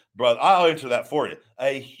from brother. I'll answer that for you.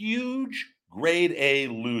 A huge grade A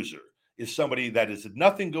loser is somebody that is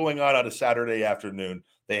nothing going on a Saturday afternoon.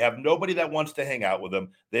 They have nobody that wants to hang out with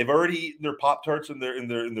them. They've already eaten their Pop-Tarts and their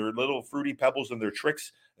little Fruity Pebbles and their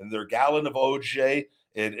Tricks and their gallon of OJ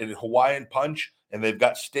and Hawaiian Punch, and they've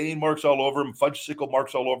got stain marks all over them, fudgesicle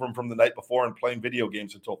marks all over them from the night before and playing video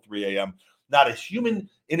games until 3 a.m. Not a human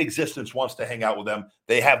in existence wants to hang out with them.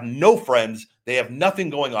 They have no friends. They have nothing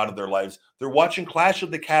going on in their lives. They're watching Clash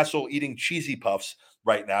of the Castle, eating cheesy puffs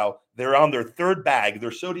right now. They're on their third bag.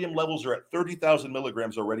 Their sodium levels are at 30,000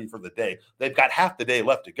 milligrams already for the day. They've got half the day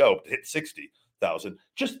left to go to hit 60,000.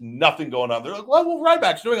 Just nothing going on. They're like, well,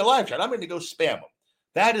 Ryback's doing a live chat. I'm going to go spam them.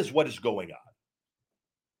 That is what is going on.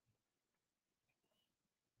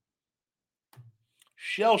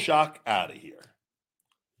 Shell shock out of here.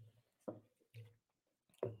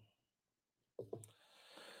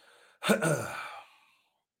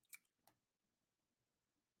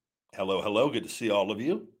 Hello. Good to see all of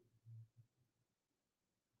you.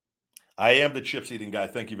 I am the chips eating guy.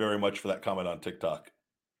 Thank you very much for that comment on TikTok.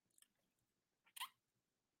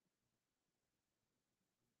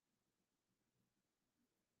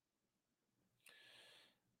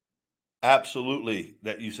 Absolutely.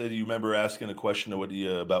 That you said you remember asking a question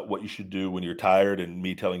about what you should do when you're tired, and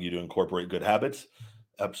me telling you to incorporate good habits.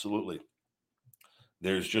 Absolutely.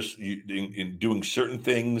 There's just in doing certain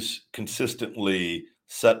things consistently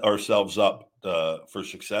set ourselves up for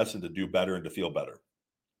success and to do better and to feel better.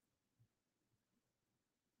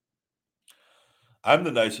 I'm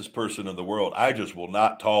the nicest person in the world. I just will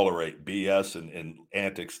not tolerate BS and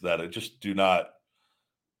antics that I just do not,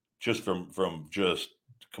 just from just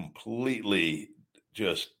completely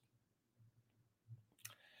just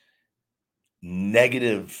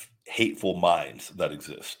negative, hateful minds that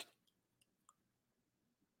exist.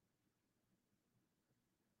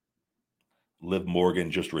 Liv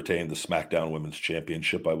Morgan just retained the SmackDown Women's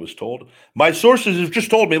Championship, I was told. My sources have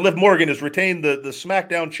just told me Liv Morgan has retained the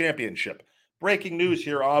SmackDown Championship. Breaking news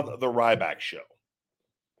here on the Ryback Show.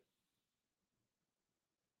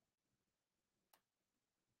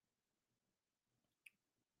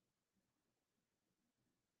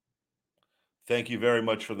 Thank you very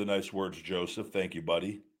much for the nice words, Joseph. Thank you,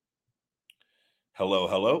 buddy. Hello,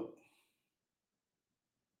 hello.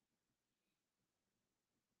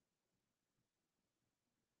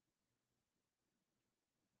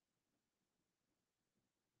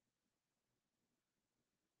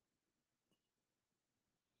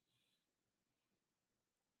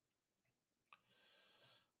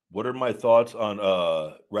 What are my thoughts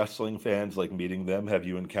on wrestling fans, like meeting them? Have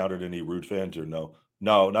you encountered any rude fans or no?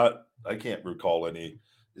 No, not I can't recall any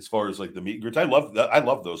as far as like the meet and greets. I love that. I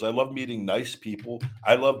love those. I love meeting nice people.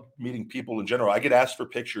 I love meeting people in general. I get asked for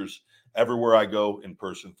pictures everywhere I go in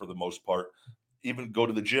person for the most part. Even go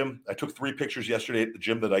to the gym. I took 3 pictures yesterday at the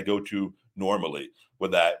gym that I go to normally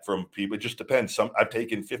with that from people. It just depends. Some I've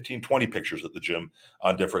taken 15, 20 pictures at the gym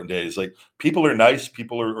on different days. Like people are nice,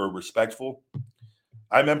 people are respectful.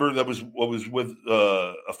 I remember that was what was with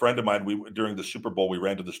a friend of mine. We during the Super Bowl, we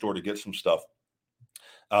ran to the store to get some stuff.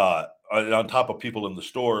 On top of people in the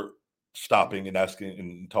store stopping and asking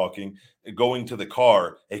and talking, and going to the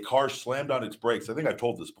car, a car slammed on its brakes. I think I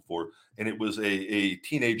told this before, and it was a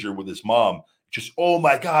teenager with his mom. Just oh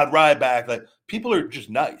my god, Ryback! Like people are just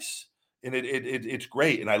nice, and it's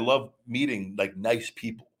great, and I love meeting like nice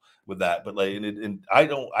people with that. But like, and I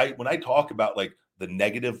don't. I when I talk about like the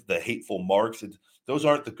negative, the hateful marks, those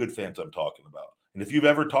aren't the good fans I'm talking about. And if you've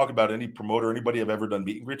ever talked about any promoter, anybody I've ever done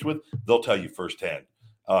meet and greets with, they'll tell you firsthand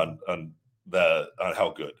on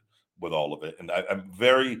how good with all of it. And I'm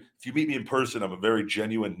very, if you meet me in person, I'm a very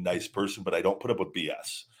genuine, nice person, but I don't put up with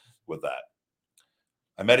BS with that.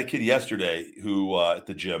 I met a kid yesterday who at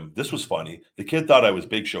the gym. This was funny. The kid thought I was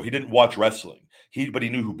Big Show. He didn't watch wrestling. But he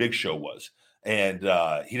knew who Big Show was, and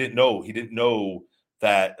he didn't know. He didn't know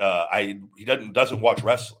that he doesn't watch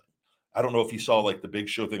wrestling. I don't know if he saw like the Big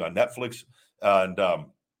Show thing on Netflix, and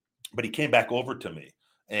but he came back over to me,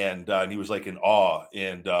 and he was like in awe,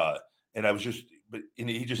 and I was just, but and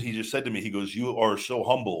he just said to me, he goes, "You are so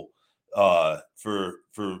humble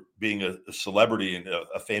for being a celebrity and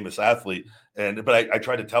a famous athlete." And but I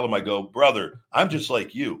tried to tell him, I go, brother, I'm just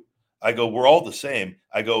like you. I go, we're all the same.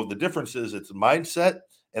 I go, the difference is it's mindset.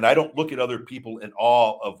 And I don't look at other people in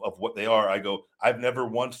awe of what they are. I go, I've never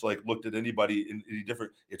once like looked at anybody in any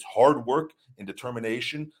different. It's hard work and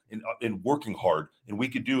determination and working hard. And we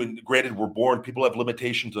could do, and granted, we're born, people have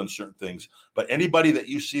limitations on certain things. But anybody that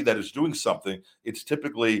you see that is doing something, it's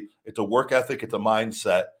typically, it's a work ethic, it's a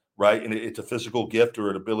mindset, right? And it's a physical gift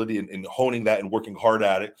or an ability, and honing that and working hard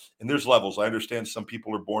at it. And there's levels. I understand some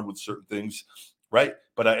people are born with certain things, right?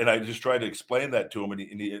 But I just tried to explain that to him, and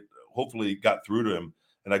he hopefully got through to him.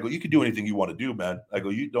 And I go, you can do anything you want to do, man. I go,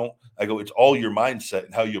 you don't. I go, it's all your mindset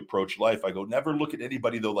and how you approach life. I go, never look at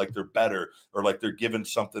anybody though like they're better or like they're given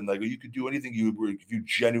something. I go, you could do anything if you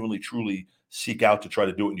genuinely, truly seek out to try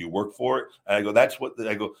to do it and you work for it. And I go, that's what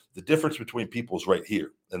I go. The difference between people is right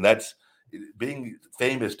here, and that's being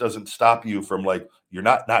famous doesn't stop you from like you're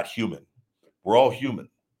not human. We're all human,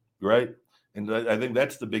 right? And I think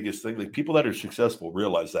that's the biggest thing. Like people that are successful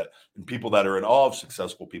realize that, and people that are in awe of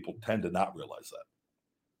successful people tend to not realize that.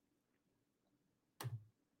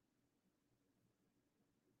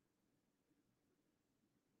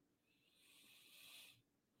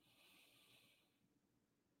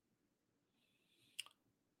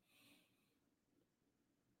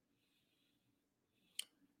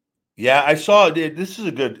 Yeah, I saw it. This is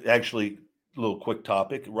a good, actually, little quick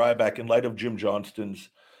topic. Ryback, in light of Jim Johnston's,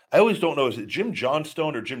 I always don't know, is it Jim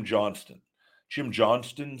Johnstone or Jim Johnston? Jim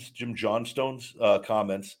Johnstone's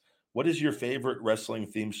comments. What is your favorite wrestling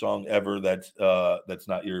theme song ever that's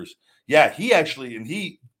not yours? Yeah, he actually, and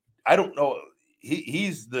I don't know,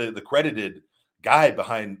 he's the credited guy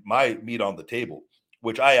behind my Meat on the Table,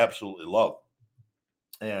 which I absolutely love.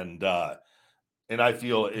 And I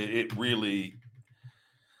feel it really,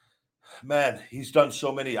 man, he's done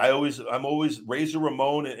so many. I'm always Razor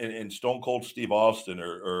Ramon and Stone Cold Steve Austin,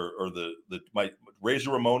 or my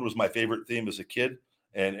Razor Ramon was my favorite theme as a kid,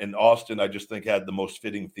 and Austin I just think had the most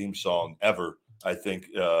fitting theme song ever. I think,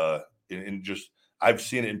 and just I've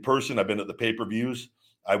seen it in person. I've been at the pay-per-views.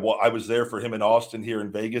 I was there for him in Austin here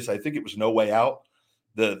in Vegas. I think it was No Way Out.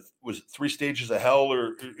 Was Three Stages of Hell,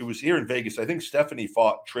 or it was here in Vegas. I think Stephanie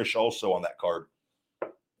fought Trish also on that card.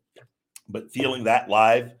 But feeling that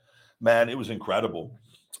live, man, it was incredible.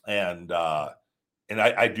 And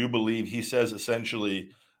I do believe he says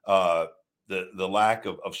essentially the lack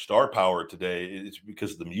of star power today is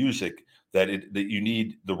because of the music, that you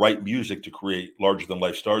need the right music to create larger than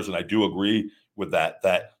life stars. And I do agree with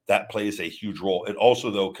that plays a huge role. It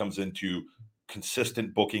also, though, comes into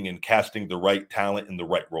consistent booking and casting the right talent in the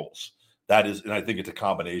right roles. That is, and I think it's a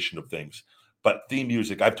combination of things. But theme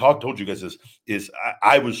music, I've told you guys this,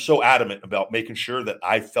 I was so adamant about making sure that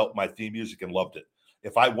I felt my theme music and loved it.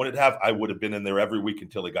 If I wouldn't have, I would have been in there every week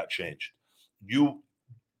until it got changed.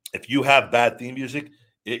 If you have bad theme music,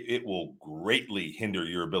 it will greatly hinder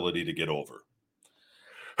your ability to get over.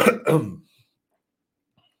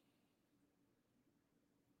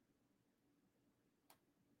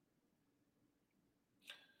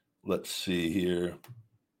 Let's see here.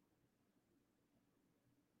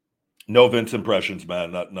 No Vince impressions,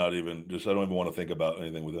 man. Not even. Just I don't even want to think about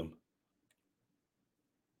anything with him.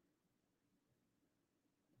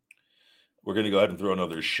 We're going to go ahead and throw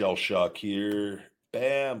another shell shock here.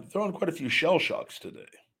 Bam. Throwing quite a few shell shocks today.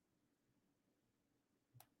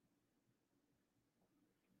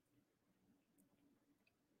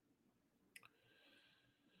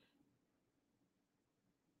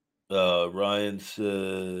 Ryan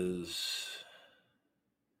says,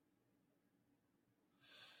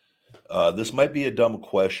 this might be a dumb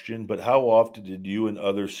question, but how often did you and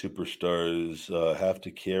other superstars have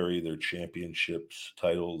to carry their championships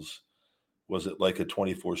titles? Was it like a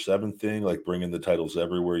 24/7 thing, like bringing the titles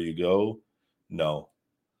everywhere you go? No.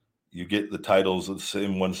 You get the titles, the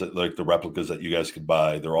same ones that, like the replicas that you guys could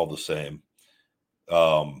buy. They're all the same.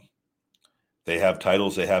 They have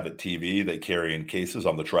titles they have at TV. They carry in cases,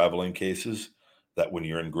 on the traveling cases, that when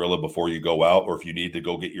you're in Gorilla before you go out, or if you need to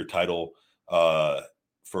go get your title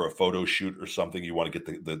for a photo shoot or something, you want to get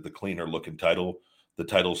the cleaner looking title. The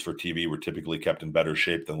titles for TV were typically kept in better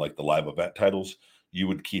shape than like the live event titles. You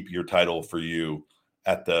would keep your title for you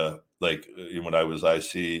at when I was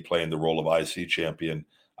IC playing the role of IC champion.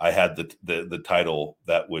 I had the title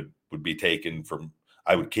that would be taken from.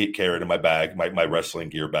 I would carry it in my bag, my wrestling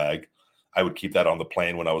gear bag. I would keep that on the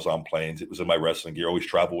plane when I was on planes. It was in my wrestling gear. Always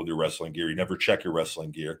travel with your wrestling gear. You never check your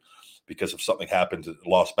wrestling gear, because if something happens, a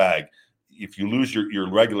lost bag, if you lose your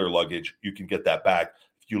regular luggage, you can get that back.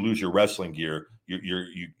 If you lose your wrestling gear, you're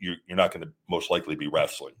not going to most likely be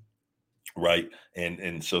wrestling, right?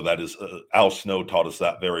 And so that is Al Snow taught us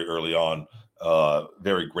that very early on.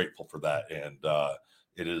 Very grateful for that. And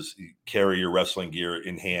it is, carry your wrestling gear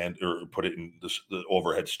in hand or put it in the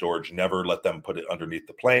overhead storage. Never let them put it underneath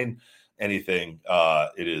the plane. Anything.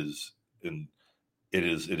 It is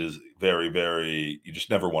very, very, you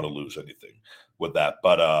just never want to lose anything with that.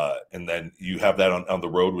 But and then you have that on the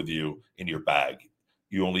road with you in your bag.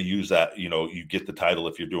 You only use that, you get the title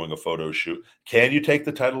if you're doing a photo shoot. Can you take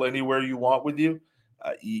the title anywhere you want with you?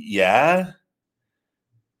 Yeah.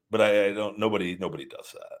 But I don't, nobody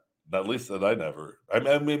does that. At least that I never.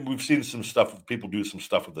 I mean, we've seen some stuff, people do some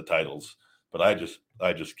stuff with the titles, but I just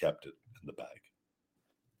kept it in the bag.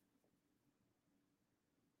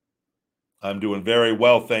 I'm doing very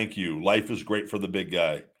well, thank you. Life is great for the big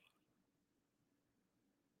guy.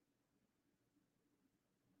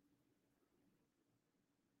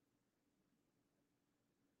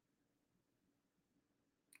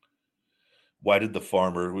 Why did the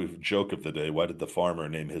farmer, joke of the day, why did the farmer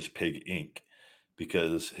name his pig Ink?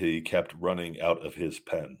 Because he kept running out of his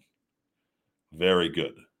pen. Very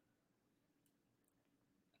good.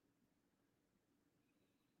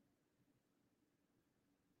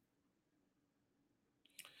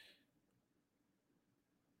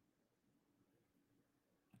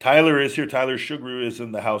 Tyler is here. Tyler Sugar is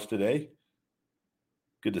in the house today.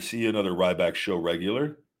 Good to see you, another Ryback Show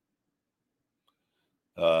regular.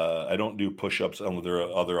 I don't do push-ups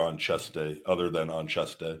other on chest day, other than on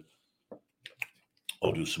chest day.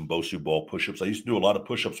 I'll do some Bosu ball push-ups. I used to do a lot of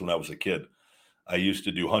push-ups when I was a kid. I used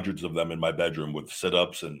to do hundreds of them in my bedroom with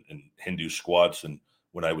sit-ups and Hindu squats, and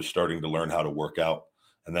when I was starting to learn how to work out.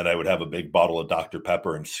 And then I would have a big bottle of Dr.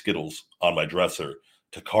 Pepper and Skittles on my dresser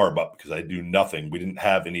to carb up, because I do nothing. We didn't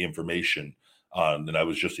have any information And I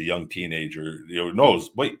was just a young teenager.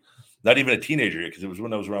 Not even a teenager, because it was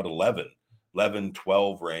when I was around 11,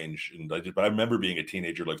 12 range. And but I remember being a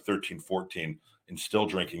teenager, like 13, 14, and still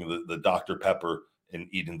drinking the Dr. Pepper and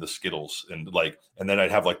eating the Skittles. And then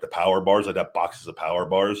I'd have like the power bars. I'd have boxes of power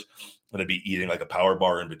bars, and I'd be eating like a power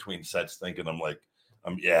bar in between sets, thinking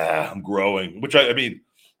I'm growing, which I mean,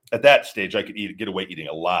 at that stage I could get away eating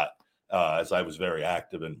a lot, as I was very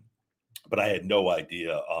active, but I had no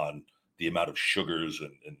idea on the amount of sugars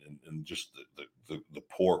and just the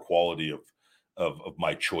poor quality of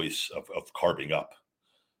my choice of carving up.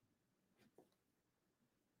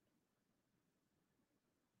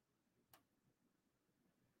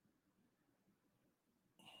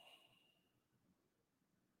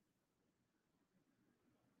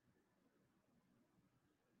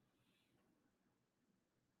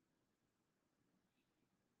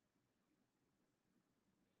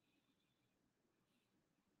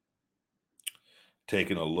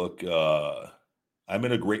 Taking a look. I'm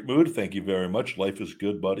in a great mood. Thank you very much. Life is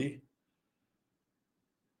good, buddy.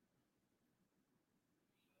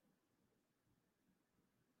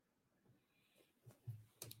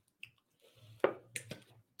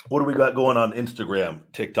 What do we got going on Instagram,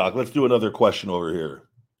 TikTok? Let's do another question over here.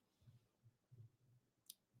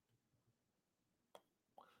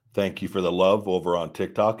 Thank you for the love over on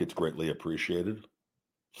TikTok. It's greatly appreciated.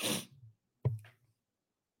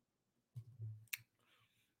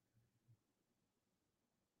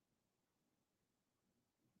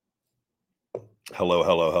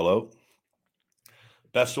 Hello.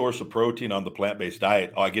 Best source of protein on the plant-based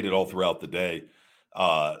diet. I get it all throughout the day.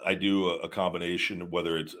 I do a combination,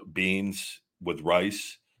 whether it's beans with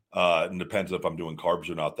rice. It depends if I'm doing carbs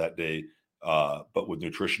or not that day. But with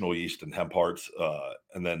nutritional yeast and hemp hearts,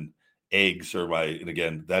 and then eggs are and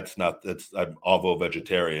again, I'm ovo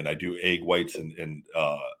vegetarian. I do egg whites and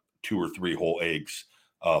 2 or 3 whole eggs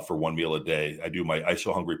for one meal a day. I do my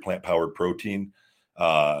ISO Hungry plant-powered protein.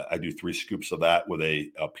 I do 3 scoops of that with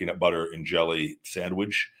a peanut butter and jelly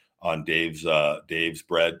sandwich on Dave's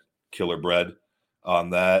bread, killer bread on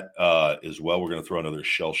that as well. We're going to throw another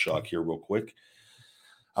shell shock here real quick.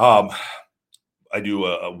 I do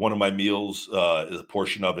one of my meals, a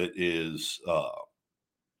portion of it is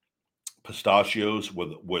pistachios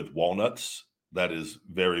with walnuts. That is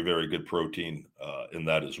very, very good protein in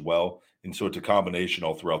that as well. And so it's a combination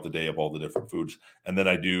all throughout the day of all the different foods. And then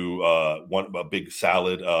I do a big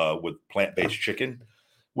salad with plant-based chicken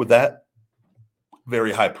with that.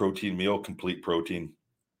 Very high protein meal, complete protein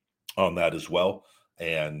on that as well.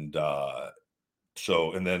 And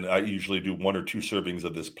and then I usually do 1 or 2 servings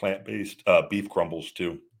of this plant-based beef crumbles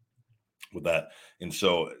too with that. And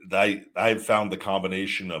so I've found the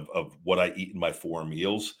combination of what I eat in my 4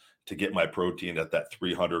 meals to get my protein at that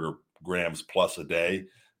 300 grams plus a day.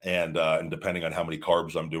 And depending on how many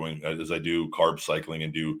carbs I'm doing, as I do carb cycling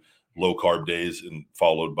and do low carb days, and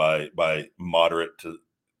followed by moderate,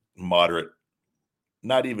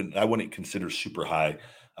 not even, I wouldn't consider super high,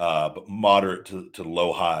 but moderate to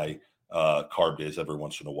low high carb days every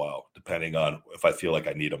once in a while, depending on if I feel like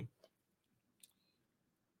I need them.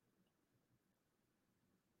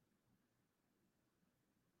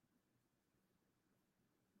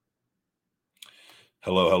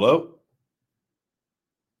 Hello.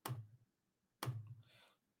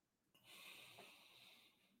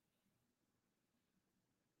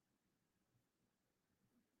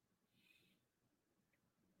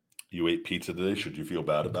 You ate pizza today. Should you feel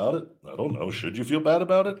bad about it? I don't know. Should you feel bad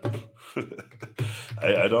about it?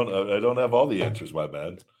 I don't have all the answers, my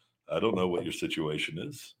man. I don't know what your situation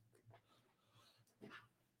is.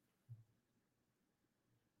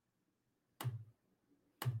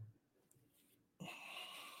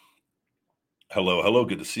 Hello.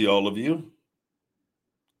 Good to see all of you.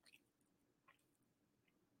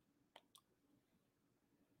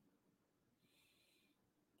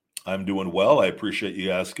 I'm doing well. I appreciate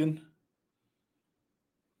you asking.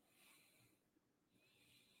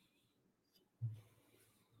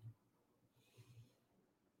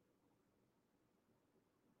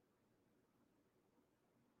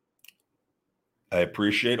 I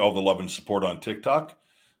appreciate all the love and support on TikTok.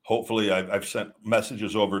 Hopefully, I've sent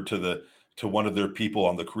messages over to one of their people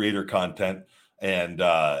on the creator content, and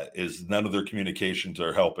is none of their communications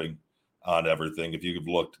are helping on everything. If you've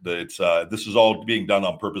looked, it's this is all being done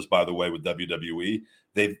on purpose, by the way, with WWE.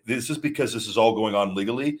 This is because this is all going on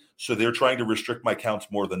legally, so they're trying to restrict my accounts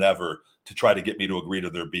more than ever to try to get me to agree to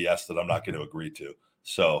their BS that I'm not going to agree to.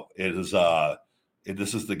 So it is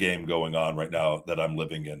this is the game going on right now that I'm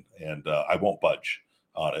living in, and I won't budge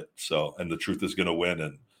on it. So, and the truth is going to win,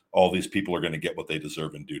 and all these people are going to get what they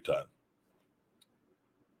deserve in due time.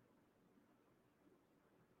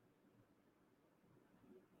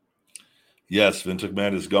 Yes, Vince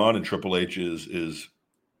McMahon is gone, and Triple H is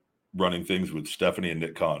running things with Stephanie and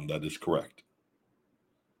Nick Khan. That is correct.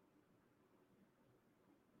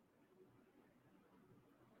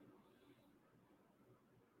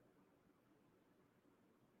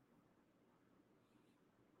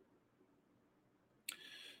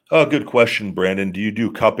 Oh, good question, Brandon. Do you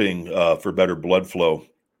do cupping for better blood flow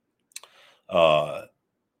uh,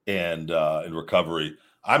 and in recovery?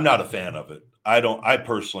 I'm not a fan of it. I don't. I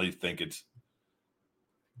personally think it's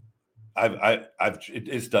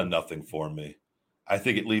done nothing for me. I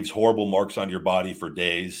think it leaves horrible marks on your body for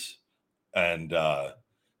days, and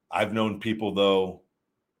I've known people though.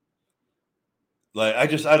 Like I'm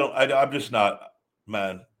just not,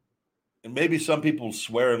 man. And maybe some people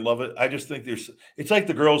swear and love it. I just think it's like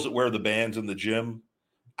the girls that wear the bands in the gym.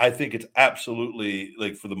 I think it's absolutely,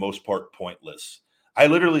 like, for the most part, pointless. I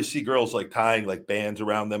literally see girls like tying like bands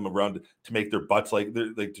around them around to make their butts like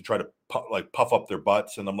to try to puff up their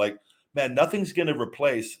butts. And I'm like, man, nothing's going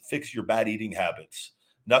to fix your bad eating habits.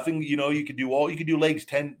 Nothing, you could do legs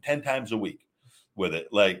 10 times a week with it.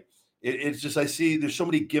 Like it's just, I see there's so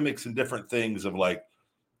many gimmicks and different things of like,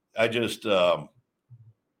 I just,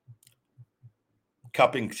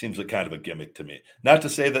 cupping seems like kind of a gimmick to me. Not to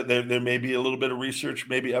say that there may be a little bit of research.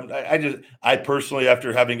 Maybe I personally,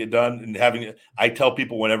 after having it done and I tell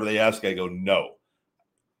people whenever they ask, I go, no.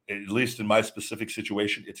 At least in my specific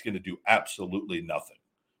situation, it's going to do absolutely nothing.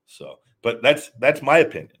 So, but that's my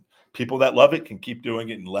opinion. People that love it can keep doing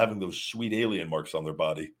it and having those sweet alien marks on their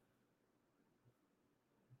body.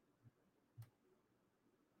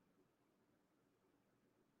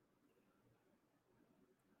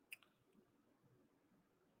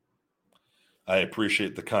 I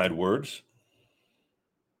appreciate the kind words.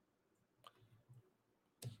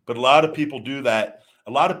 But a lot of people do that.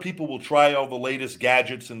 A lot of people will try all the latest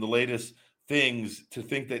gadgets and the latest things to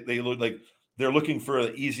think that they look like they're looking for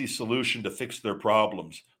an easy solution to fix their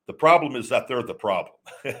problems. The problem is that they're the problem.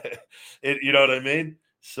 You know what I mean?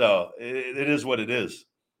 So it is what it is.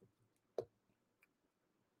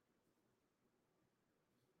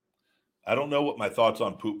 I don't know what my thoughts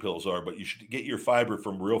on poop pills are, but you should get your fiber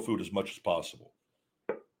from real food as much as possible.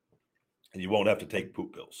 And you won't have to take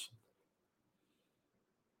poop pills.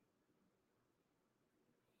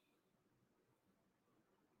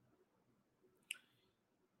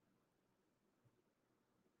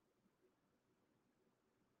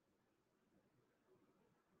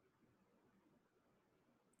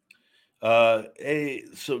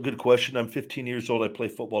 So good question. I'm 15 years old. I play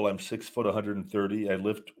football. I'm 6 foot, 130. I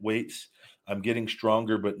lift weights. I'm getting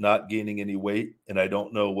stronger, but not gaining any weight, and I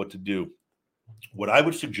don't know what to do. What I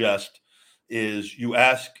would suggest is you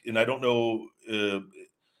ask, and I don't know, the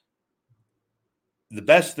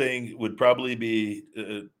best thing would probably be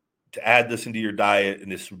to add this into your diet,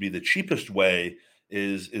 and this would be the cheapest way.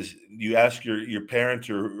 Is you ask your parents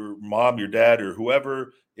or mom, your dad, or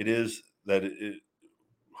whoever it is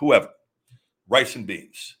whoever, rice and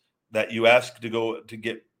beans, that you ask to go to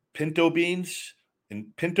get pinto beans,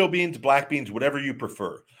 black beans, whatever you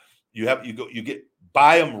prefer.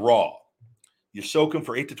 Buy them raw. You soak them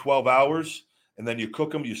for 8 to 12 hours, and then you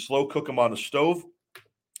cook them. You slow cook them on the stove,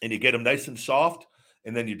 and you get them nice and soft.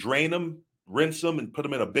 And then you drain them, rinse them, and put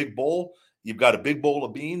them in a big bowl. You've got a big bowl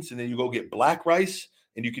of beans, and then you go get black rice,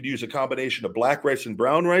 and you could use a combination of black rice and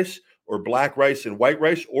brown rice, or black rice and white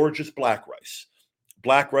rice, or just black rice.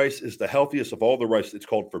 Black rice is the healthiest of all the rice. It's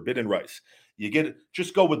called forbidden rice.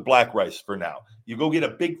 Just go with black rice for now. You go get a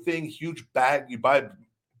big thing, huge bag. You buy a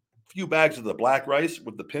few bags of the black rice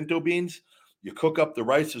with the pinto beans. You cook up the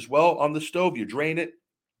rice as well on the stove. You drain it.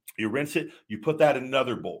 You rinse it. You put that in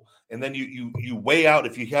another bowl. And then you weigh out.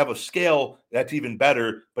 If you have a scale, that's even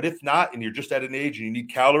better. But if not, and you're just at an age and you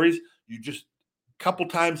need calories, you just couple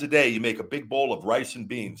times a day, you make a big bowl of rice and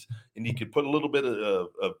beans, and you could put a little bit of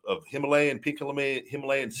pink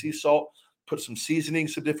Himalayan sea salt, put some seasoning,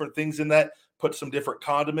 some different things in that, put some different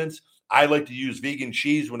condiments. I like to use vegan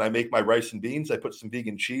cheese when I make my rice and beans. I put some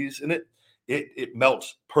vegan cheese in it. It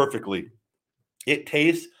melts perfectly. It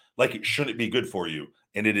tastes like it shouldn't be good for you,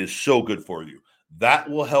 and it is so good for you. That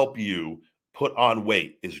will help you put on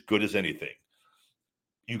weight as good as anything.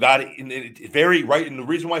 You got it. It's very right. And the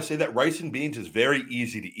reason why I say that, rice and beans is very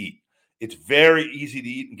easy to eat. It's very easy to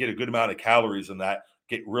eat and get a good amount of calories in that.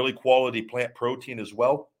 Get really quality plant protein as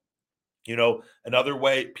well. Another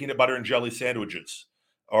way, peanut butter and jelly sandwiches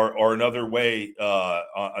are another way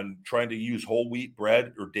on trying to use whole wheat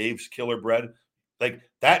bread or Dave's Killer bread. Like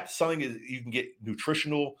that's something you can get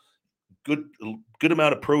nutritional, good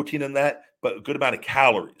amount of protein in that, but a good amount of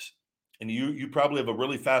calories. And you probably have a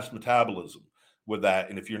really fast metabolism with that.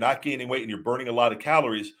 And if you're not gaining weight and you're burning a lot of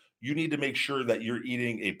calories, you need to make sure that you're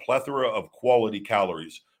eating a plethora of quality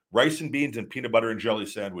calories, rice and beans and peanut butter and jelly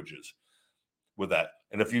sandwiches with that.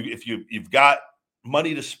 And if you've got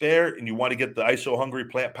money to spare and you want to get the ISO Hungry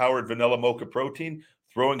plant-powered vanilla mocha protein,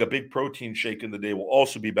 throwing a big protein shake in the day will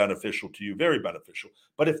also be beneficial to you, very beneficial.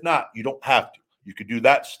 But if not, you don't have to. You could do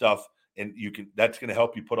that stuff, and that's going to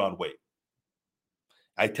help you put on weight.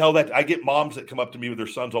 I get moms that come up to me with their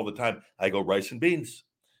sons all the time. I go, rice and beans.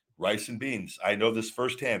 Rice and beans. I know this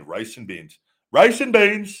firsthand. Rice and beans. Rice and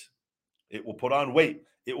beans. It will put on weight.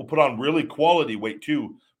 It will put on really quality weight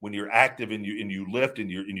too when you're active and you lift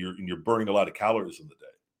and you're burning a lot of calories in the day.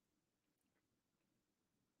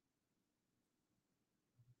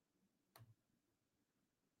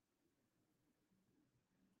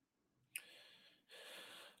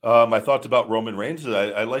 My thoughts about Roman Reigns.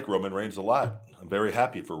 I like Roman Reigns a lot. I'm very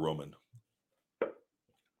happy for Roman.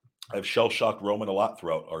 I've shell-shocked Roman a lot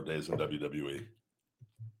throughout our days in WWE.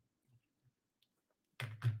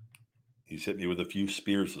 He's hit me with a few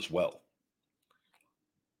spears as well.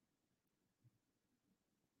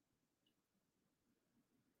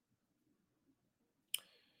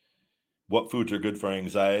 What foods are good for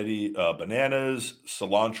anxiety? Bananas,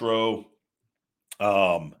 cilantro,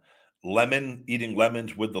 lemon, eating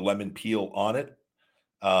lemons with the lemon peel on it.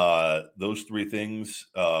 Those three things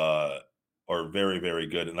are very, very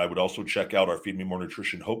good. And I would also check out our Feed Me More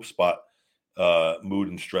Nutrition Hope Spot. Mood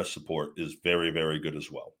and stress support is very, very good as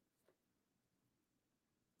well.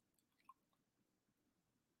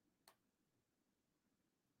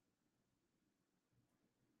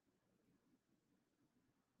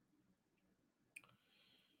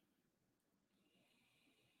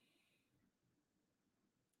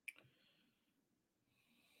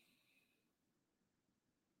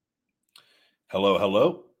 Hello,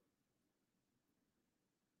 hello.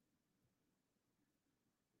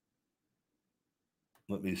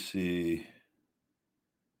 Let me see.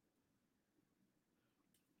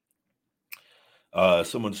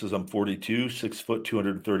 Someone says, I'm 42, 6 foot,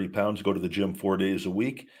 230 pounds, go to the gym 4 days a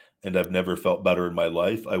week, and I've never felt better in my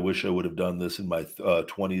life. I wish I would have done this in my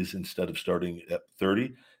 20s instead of starting at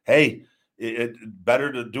 30. Hey, it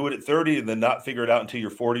better to do it at 30 and then not figure it out until you're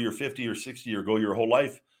 40 or 50 or 60 or go your whole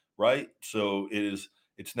life, right? So it's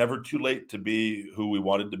never too late to be who we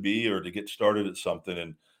wanted to be or to get started at something.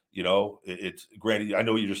 And, it's granted, I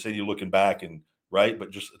know you're just saying you're looking back and right,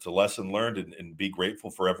 but just it's a lesson learned and be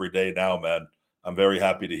grateful for every day now, man. I'm very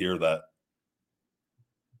happy to hear that.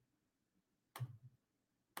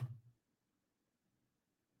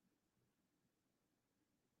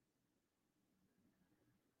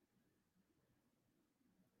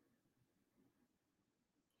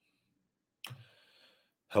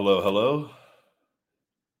 Hello, hello.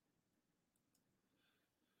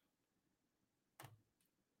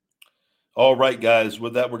 All right, guys.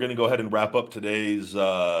 With that, we're going to go ahead and wrap up today's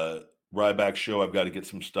Ryback show. I've got to get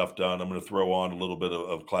some stuff done. I'm going to throw on a little bit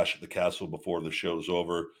of Clash at the Castle before the show's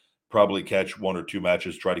over. Probably catch 1 or 2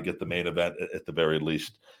 matches, try to get the main event at the very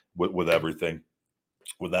least with everything.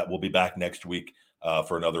 With that, we'll be back next week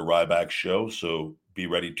for another Ryback show. So be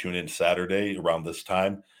ready. Tune in Saturday around this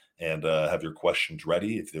time and have your questions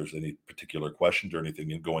ready. If there's any particular questions or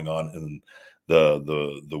anything going on in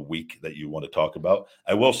the week that you want to talk about.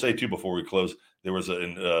 I will say too, before we close, there was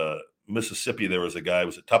in Mississippi, there was a guy,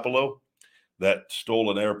 was it Tupelo, that stole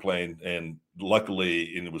an airplane, and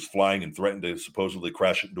luckily, it was flying and threatened to supposedly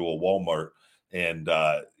crash into a Walmart. And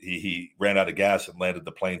he ran out of gas and landed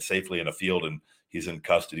the plane safely in a field, and he's in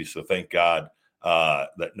custody. So thank God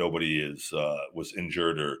that nobody was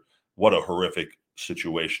injured, or what a horrific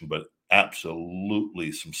situation, but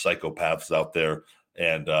absolutely some psychopaths out there.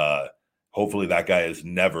 And hopefully that guy is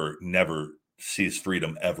never sees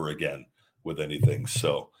freedom ever again with anything.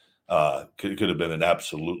 So could have been an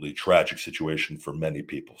absolutely tragic situation for many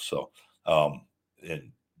people. So and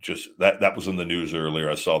just that was in the news earlier.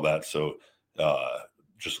 I saw that. So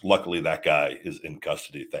just luckily that guy is in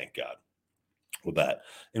custody. Thank God. With that,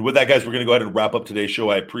 guys, we're going to go ahead and wrap up today's show.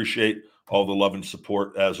 I appreciate all the love and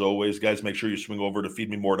support as always, guys. Make sure you swing over to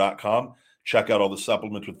feedmemore.com. Check out all the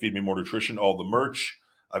supplements with Feed Me More Nutrition, all the merch.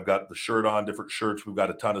 I've got the shirt on, different shirts. We've got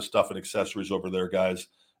a ton of stuff and accessories over there, guys.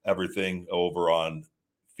 Everything over on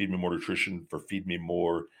Feed Me More Nutrition for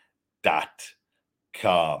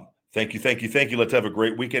feedmemore.com. Thank you. Let's have a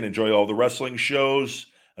great weekend. Enjoy all the wrestling shows.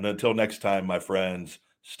 And until next time, my friends,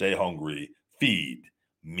 stay hungry. Feed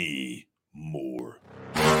me more.